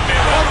Floyd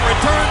Mayweather.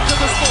 Return to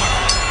the sport.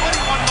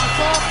 21 months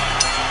off,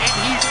 and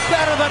he's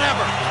better than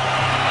ever.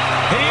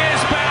 He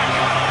is back.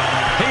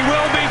 He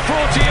will be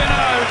 40-0.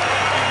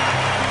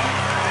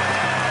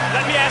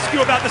 Let me ask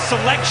you about the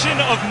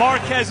selection of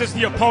Marquez as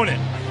the opponent.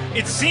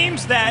 It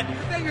seems that...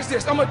 The thing is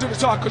this. I'm going to do the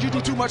talk because you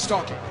do too much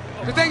talking.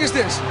 The thing is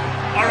this.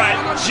 All right,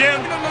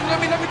 Jim.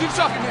 Let me do the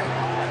talking then.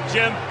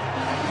 Jim.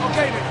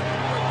 Okay, then.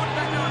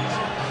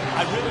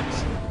 I really...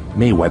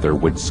 Mayweather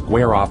would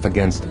square off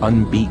against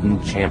unbeaten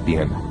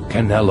champion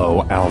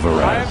Canelo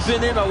Alvarez. I have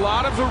been in a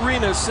lot of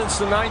arenas since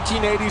the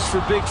 1980s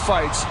for big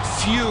fights.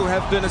 Few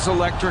have been as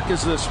electric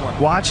as this one.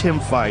 Watch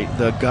him fight.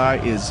 The guy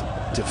is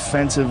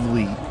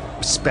defensively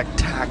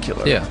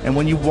spectacular. Yeah. And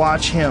when you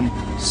watch him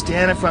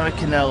stand in front of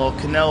Canelo,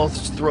 Canelo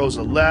throws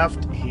a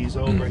left, he's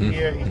over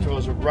here, he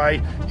throws a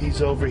right,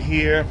 he's over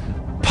here.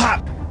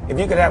 Pop! If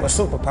you could have a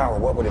superpower,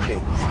 what would it be?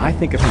 I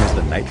think of him as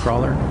the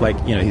Nightcrawler. Like,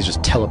 you know, he's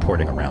just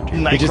teleporting around.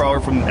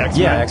 Nightcrawler from X-Men?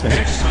 Yeah, X-Men.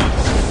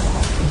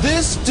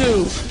 This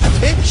dude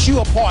picks you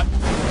apart.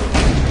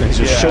 He's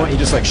just he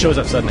just like shows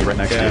up suddenly right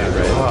next to you.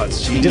 Right? Oh, it's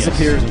He genius.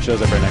 disappears and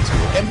shows up right next to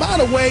you. And by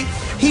the way,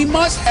 he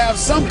must have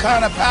some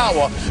kind of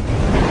power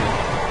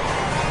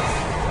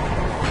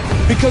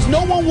because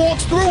no one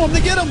walks through him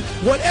to get him.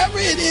 Whatever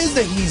it is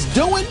that he's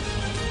doing,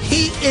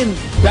 he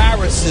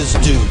embarrasses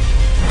dude.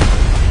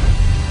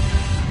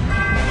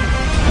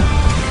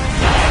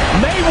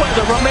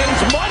 Mayweather remains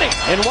money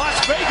in Las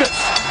Vegas.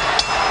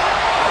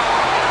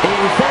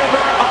 In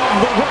favor of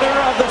the winner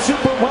of the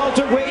Super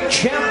Welterweight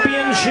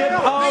Championship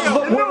of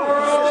the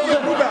world,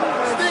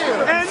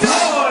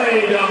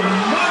 Floyd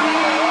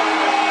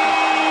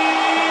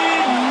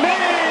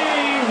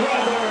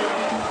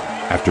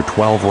Mayweather. After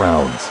 12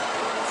 rounds,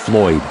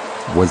 Floyd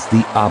was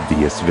the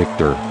obvious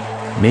victor.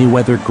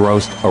 Mayweather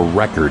grossed a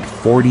record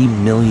 $40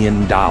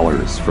 million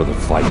for the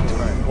fight.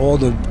 All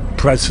the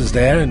press is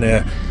there, and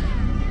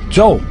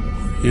Joe,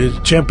 you're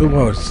the champion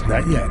world.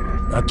 Not yet.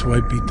 Not till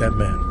I beat that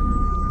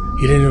man.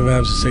 He didn't even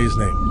have to say his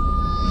name.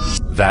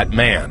 That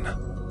man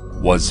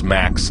was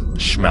Max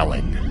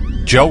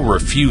Schmeling. Joe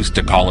refused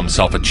to call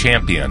himself a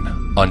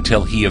champion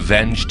until he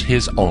avenged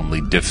his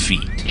only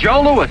defeat.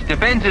 Joe Louis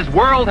defends his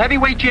World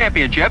Heavyweight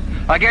Championship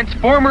against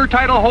former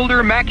title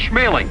holder Max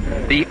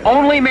Schmeling, the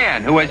only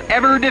man who has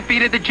ever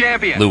defeated the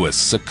champion. Louis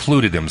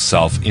secluded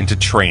himself into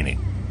training.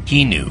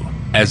 He knew,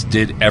 as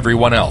did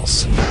everyone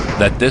else,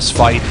 that this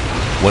fight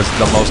was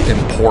the most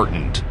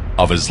important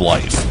of his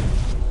life.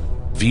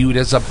 Viewed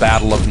as a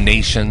battle of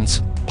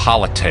nations,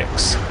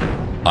 politics,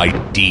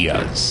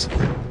 ideas.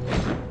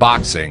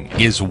 Boxing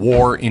is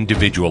war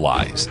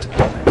individualized.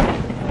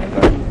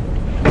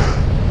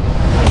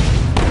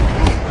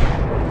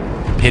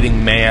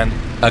 Pitting man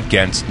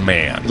against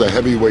man. The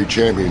heavyweight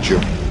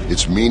championship,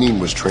 its meaning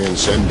was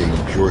transcending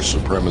pure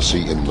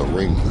supremacy in the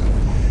ring.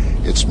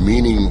 Its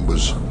meaning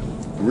was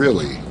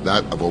really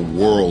that of a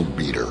world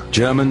beater.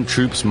 German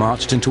troops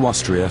marched into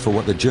Austria for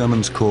what the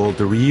Germans called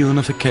the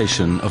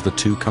reunification of the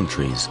two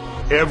countries.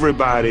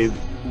 Everybody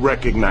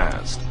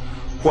recognized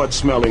what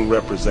Schmeling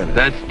represented.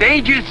 The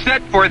stage is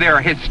set for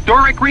their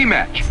historic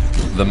rematch.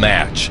 The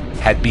match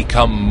had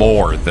become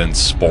more than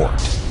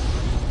sport.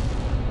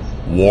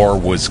 War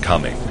was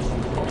coming.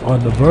 On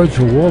the verge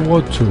of World War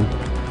II,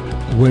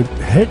 with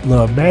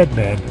Hitler, a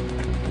madman,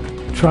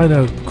 trying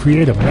to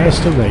create a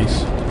master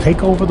race,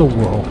 take over the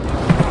world.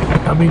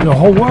 I mean, the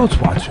whole world's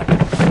watching.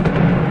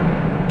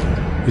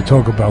 You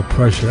talk about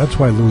pressure. That's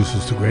why Louis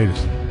is the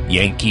greatest.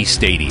 Yankee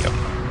Stadium,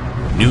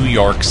 New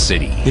York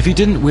City. If he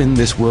didn't win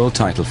this world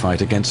title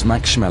fight against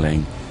Max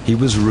Schmeling, he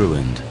was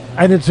ruined.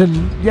 And it's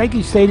in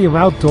Yankee Stadium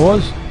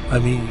outdoors. I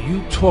mean,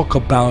 you talk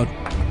about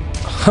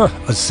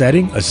a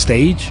setting, a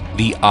stage.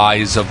 The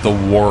eyes of the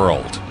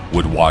world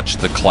would watch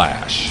the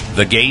clash.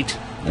 The gate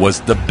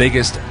was the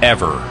biggest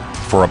ever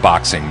for a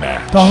boxing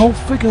match. The whole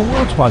freaking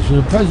world's watching.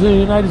 The President of the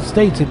United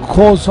States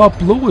calls up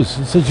Louis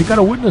and says, you got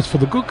a witness for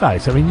the good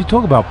guys. I mean, you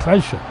talk about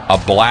pressure. A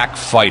black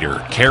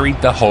fighter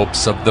carried the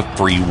hopes of the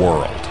free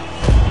world.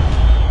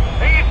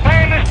 The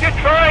famous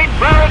Detroit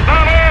Road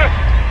Bomber,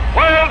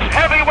 world's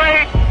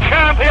heavyweight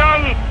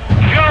champion,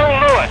 Joe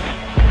Louis.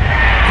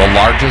 The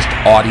largest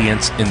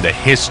audience in the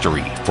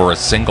history for a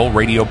single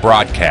radio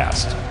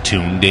broadcast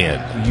tuned in.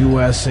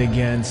 U.S.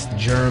 against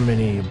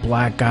Germany,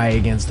 black guy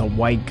against a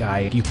white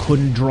guy. You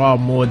couldn't draw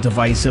more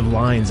divisive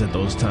lines at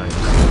those times.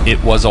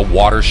 It was a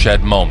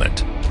watershed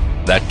moment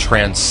that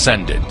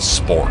transcended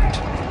sport.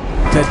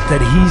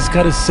 That he's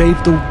got to save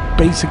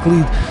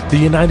basically the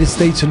United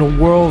States and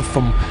the world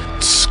from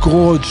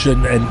scourge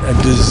and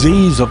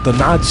disease of the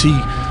Nazi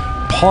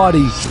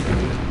party.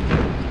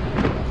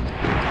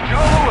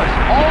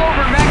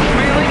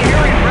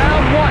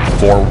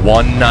 For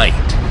one night,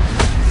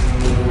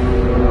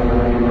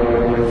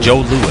 Joe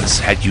Louis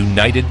had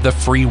united the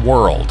free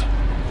world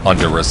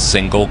under a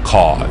single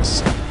cause.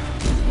 A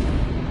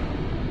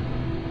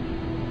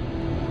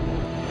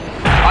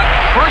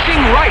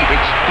crushing right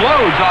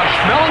explodes off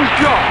Schmeling's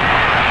jaw.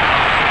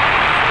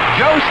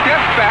 Joe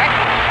steps back.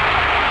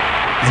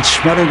 And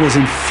Schmeling was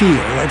in fear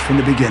right from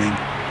the beginning.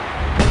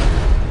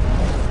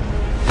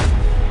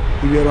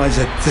 He realized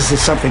that this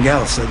is something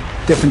else, a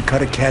different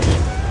cut of catch.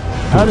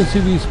 How does he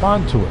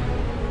respond to it?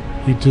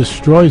 He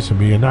destroys him.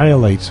 He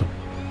annihilates him.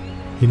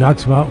 He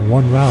knocks him out in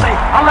one round. A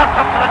left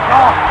up to the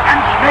jaw, and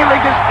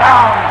Schmeling is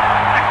down.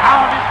 The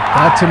count is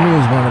That to me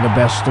is one of the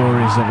best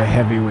stories of a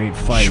heavyweight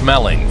fight.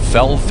 Schmeling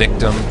fell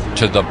victim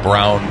to the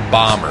Brown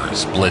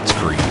Bombers'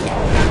 blitzkrieg.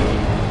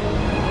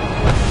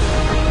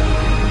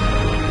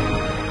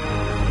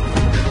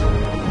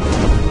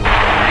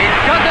 It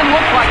doesn't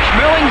look like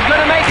Schmeling's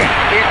gonna make it.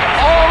 It's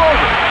all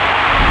over.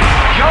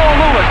 Joe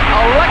Louis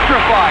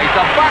electrifies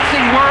the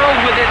boxing world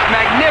with his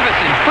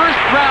magnificent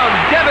first-round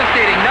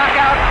devastating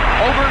knockout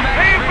over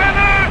Manny.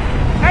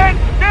 and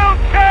still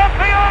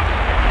champion,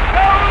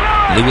 Joe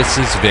Louis.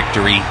 Louis's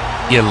victory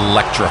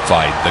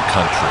electrified the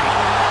country.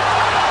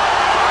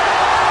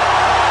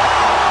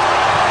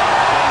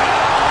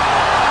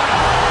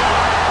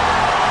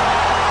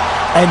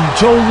 And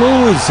Joe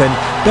Louis and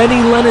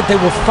Benny Leonard, they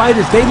were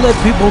fighters. They let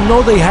people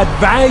know they had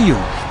value,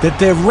 that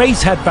their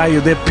race had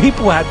value, their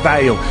people had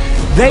value.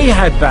 They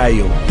had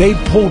value. They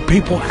pulled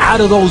people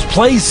out of those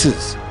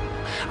places.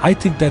 I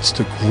think that's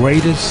the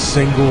greatest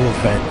single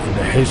event in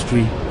the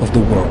history of the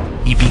world.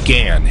 He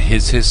began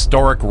his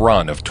historic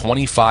run of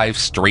 25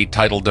 straight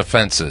title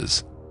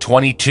defenses,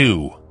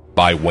 22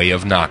 by way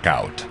of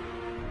knockout.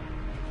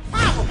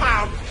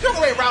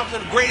 Sugar Ray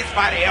Robinson, the greatest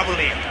fighter ever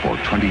lived. For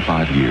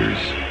 25 years,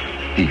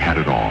 he had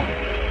it all.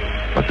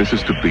 But this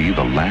is to be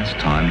the last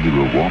time he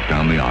will walk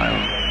down the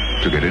aisle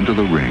to get into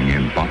the ring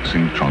in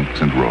boxing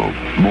trunks and robe.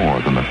 More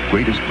than the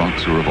greatest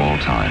boxer of all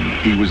time,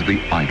 he was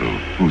the idol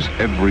whose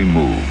every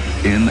move,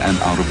 in and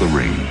out of the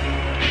ring,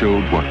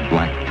 showed what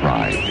black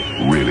pride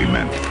really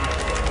meant.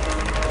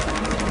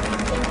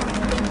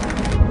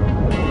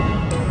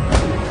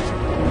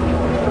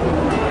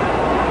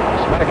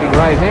 Smacking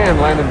right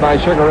hand landed by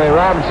Sugar Ray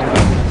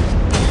Robinson.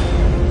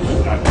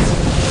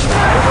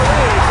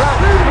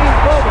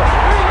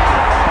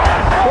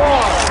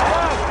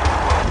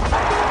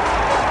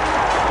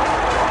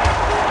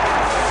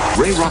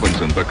 Ray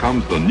Robinson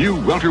becomes the new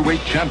welterweight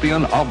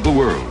champion of the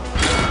world.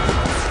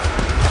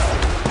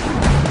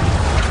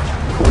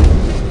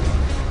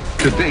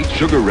 To date,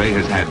 Sugar Ray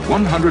has had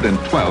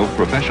 112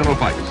 professional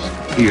fights.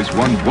 He has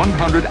won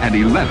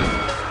 111.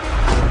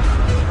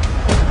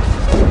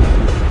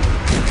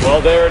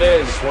 Well, there it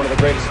is. One of the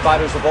greatest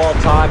fighters of all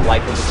time,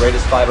 likely the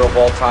greatest fighter of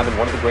all time, and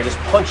one of the greatest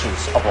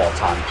punchers of all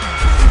time.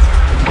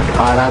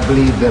 I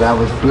believe that I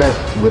was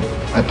blessed with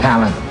a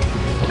talent.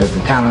 That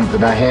the talent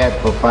that I had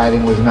for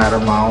fighting was not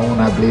of my own.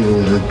 I believe it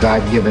was a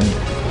God-given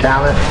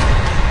talent.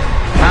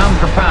 Pound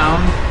for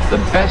pound, the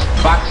best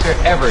boxer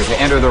ever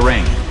to enter the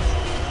ring.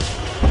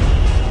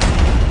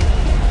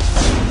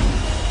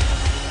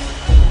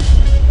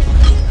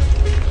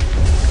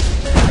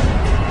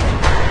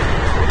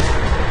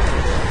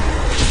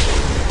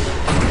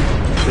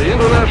 The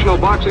International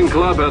Boxing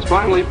Club has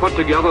finally put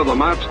together the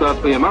match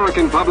that the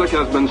American public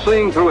has been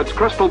seeing through its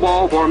crystal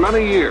ball for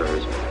many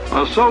years.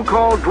 A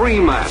so-called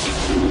dream match.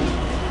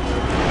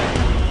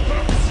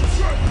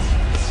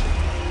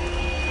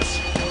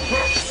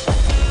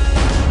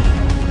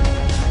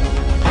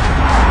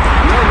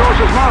 There goes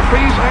his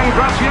mouthpiece, and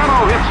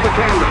Marciano hits the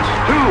canvas.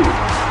 2,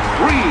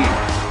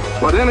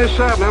 3. But in his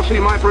sadness, he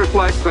might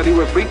reflect that he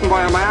was beaten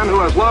by a man who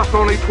has lost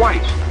only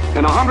twice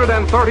in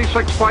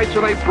 136 fights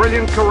in a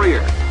brilliant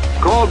career.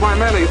 Called by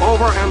many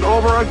over and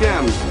over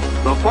again,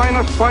 the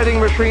finest fighting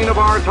machine of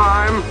our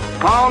time,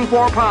 pound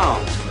for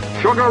pound.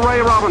 Sugar Ray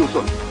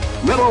Robinson,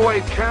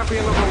 middleweight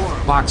champion of the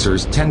world.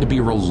 Boxers tend to be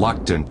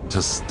reluctant to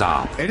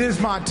stop. It is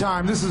my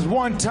time. This is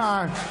one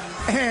time.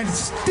 And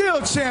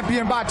still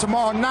champion by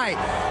tomorrow night.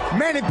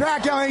 Manny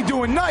Pacquiao ain't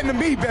doing nothing to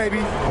me, baby.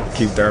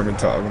 Keep Thurman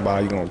talking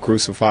about you gonna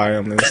crucify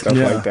him and stuff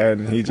like that,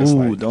 and he just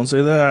like, don't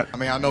say that. I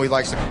mean, I know he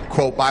likes to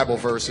quote Bible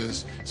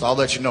verses, so I'll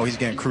let you know he's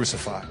getting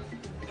crucified.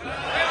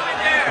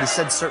 He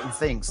said certain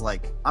things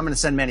like, I'm going to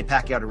send Manny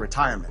Pacquiao to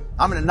retirement.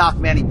 I'm going to knock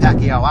Manny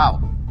Pacquiao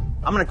out.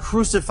 I'm going to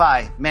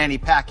crucify Manny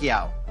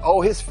Pacquiao. Oh,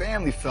 his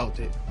family felt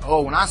it.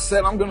 Oh, when I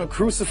said I'm going to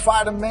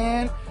crucify the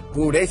man,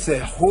 ooh, they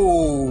said,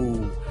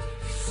 ooh.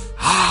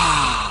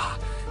 Ah.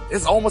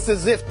 It's almost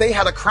as if they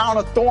had a crown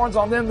of thorns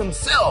on them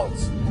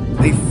themselves.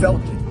 They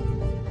felt it.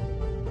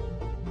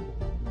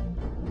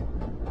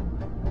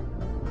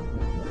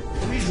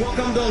 Please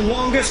welcome the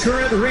longest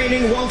current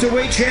reigning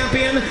welterweight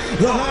champion,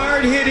 the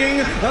hard-hitting,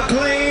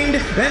 acclaimed,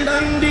 and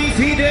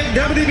undefeated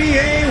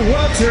WBA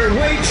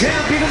welterweight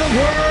champion of the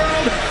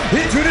world,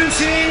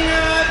 introducing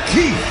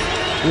Keith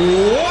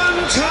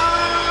One-Time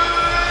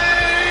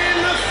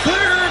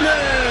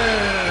Thurman.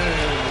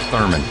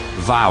 Thurman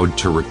vowed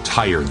to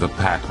retire the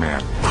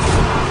Pac-Man,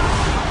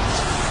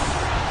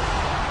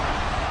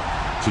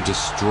 to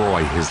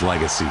destroy his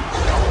legacy.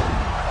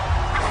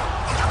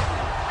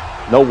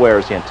 Nowhere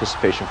is the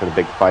anticipation for the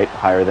big fight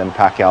higher than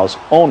Pacquiao's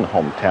own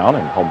hometown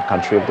and home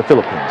country of the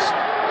Philippines.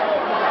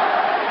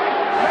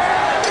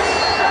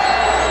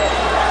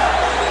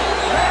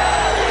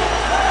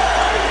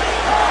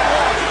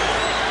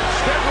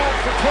 Scheduled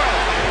for 12.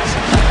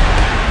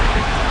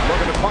 Look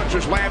at the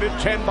punches landed.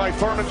 10 by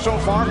Foreman so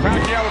far.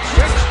 Pacquiao at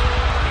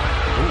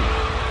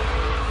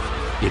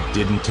 6. It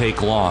didn't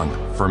take long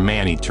for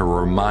Manny to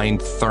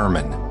remind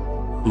Thurman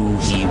who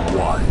he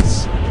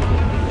was.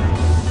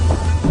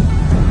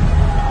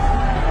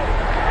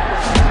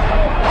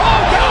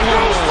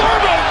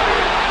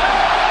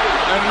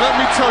 And let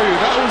me tell you,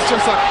 that was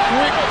just a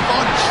quick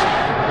punch.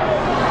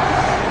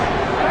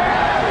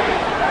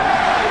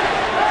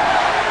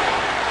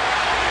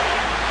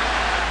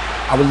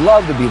 I would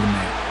love to be the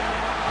man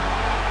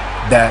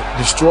that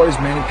destroys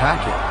Manny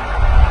Pacquiao.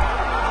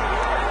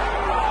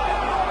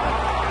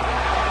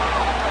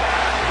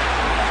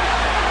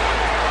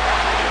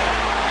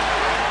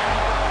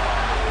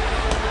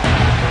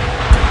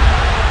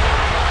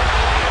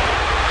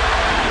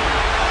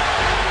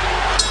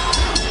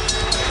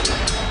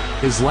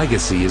 His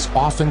legacy is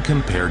often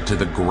compared to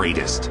the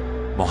greatest,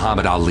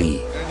 Muhammad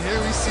Ali. And here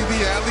we see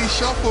the Ali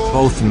shuffle.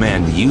 Both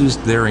men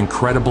used their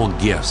incredible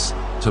gifts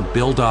to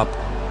build up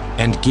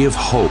and give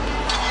hope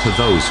to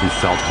those who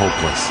felt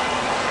hopeless.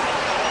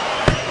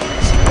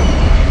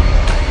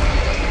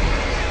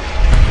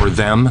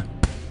 them,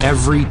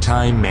 every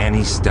time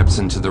Manny steps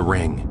into the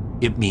ring,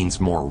 it means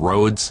more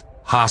roads,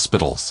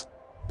 hospitals,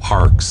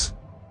 parks,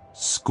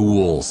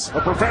 schools.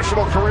 A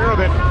professional career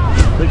that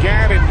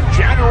began in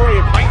January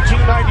of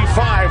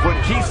 1995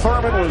 when Keith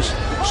Foreman was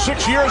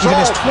 6 years old. In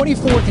his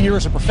 24th year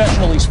as a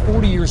professional, he's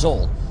 40 years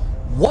old.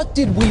 What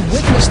did we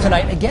witness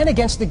tonight, again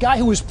against the guy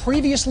who was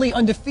previously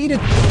undefeated?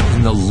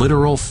 In the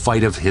literal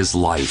fight of his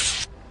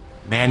life,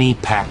 Manny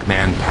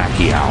Pac-Man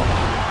Pacquiao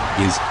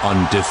is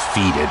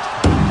undefeated.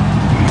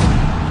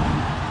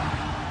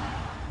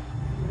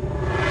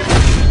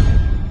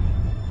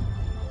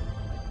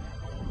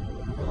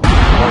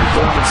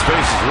 Foreman's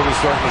face is really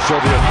starting to show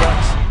the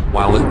effects.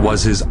 While it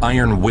was his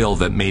iron will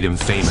that made him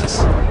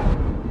famous,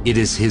 it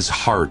is his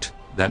heart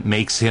that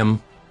makes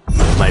him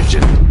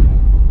legend.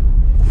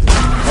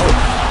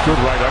 Good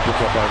right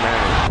uppercut by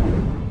Manny.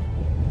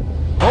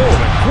 Oh,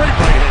 and a great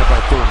right hand by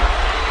Foreman.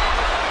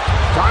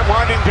 Time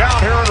winding down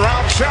here in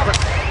round 7.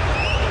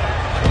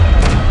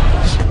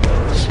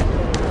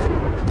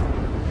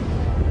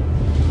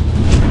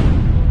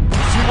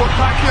 See what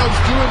Pacquiao's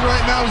doing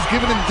right now? He's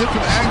giving him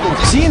different angles.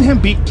 Seeing him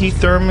beat Keith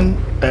Thurman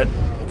at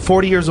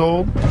 40 years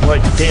old,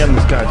 like, damn,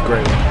 this guy's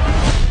great.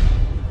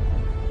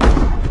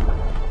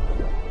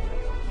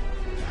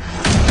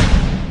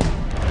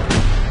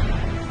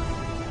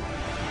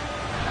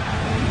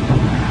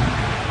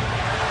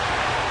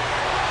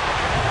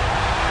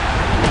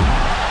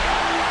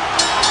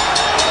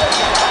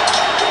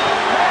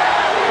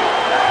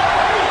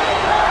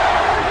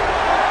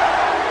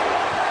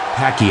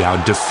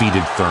 Pacquiao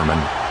defeated Thurman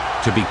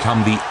to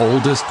become the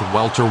oldest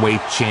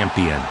welterweight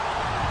champion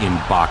in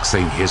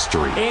boxing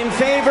history. In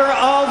favor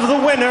of the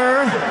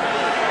winner,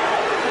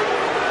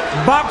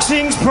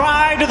 boxing's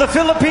pride of the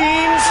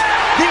Philippines,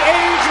 the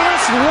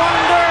ageless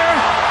wonder,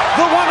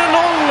 the one and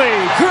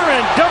only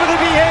current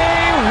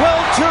WBA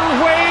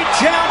welterweight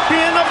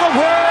champion of the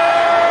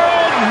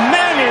world,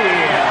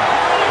 Manny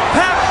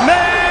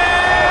Pac-Man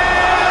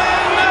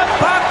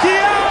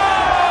Pacquiao!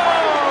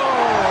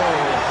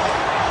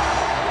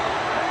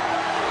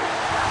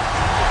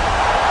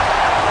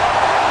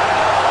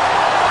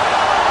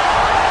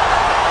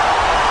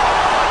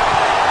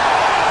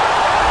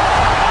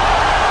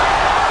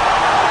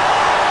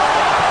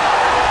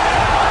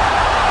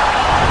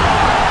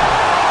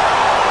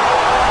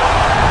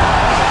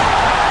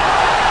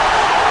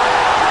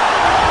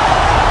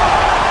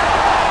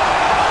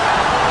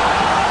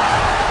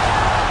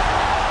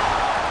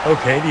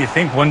 Okay, do you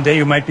think one day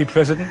you might be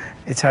president?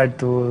 It's hard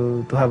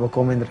to have a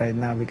comment right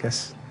now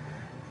because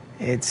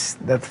it's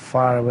that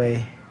far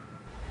away.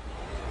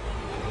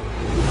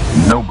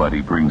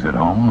 Nobody brings it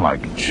home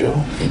like Joe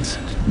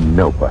Vincent.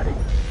 Nobody.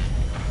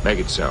 Make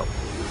it so.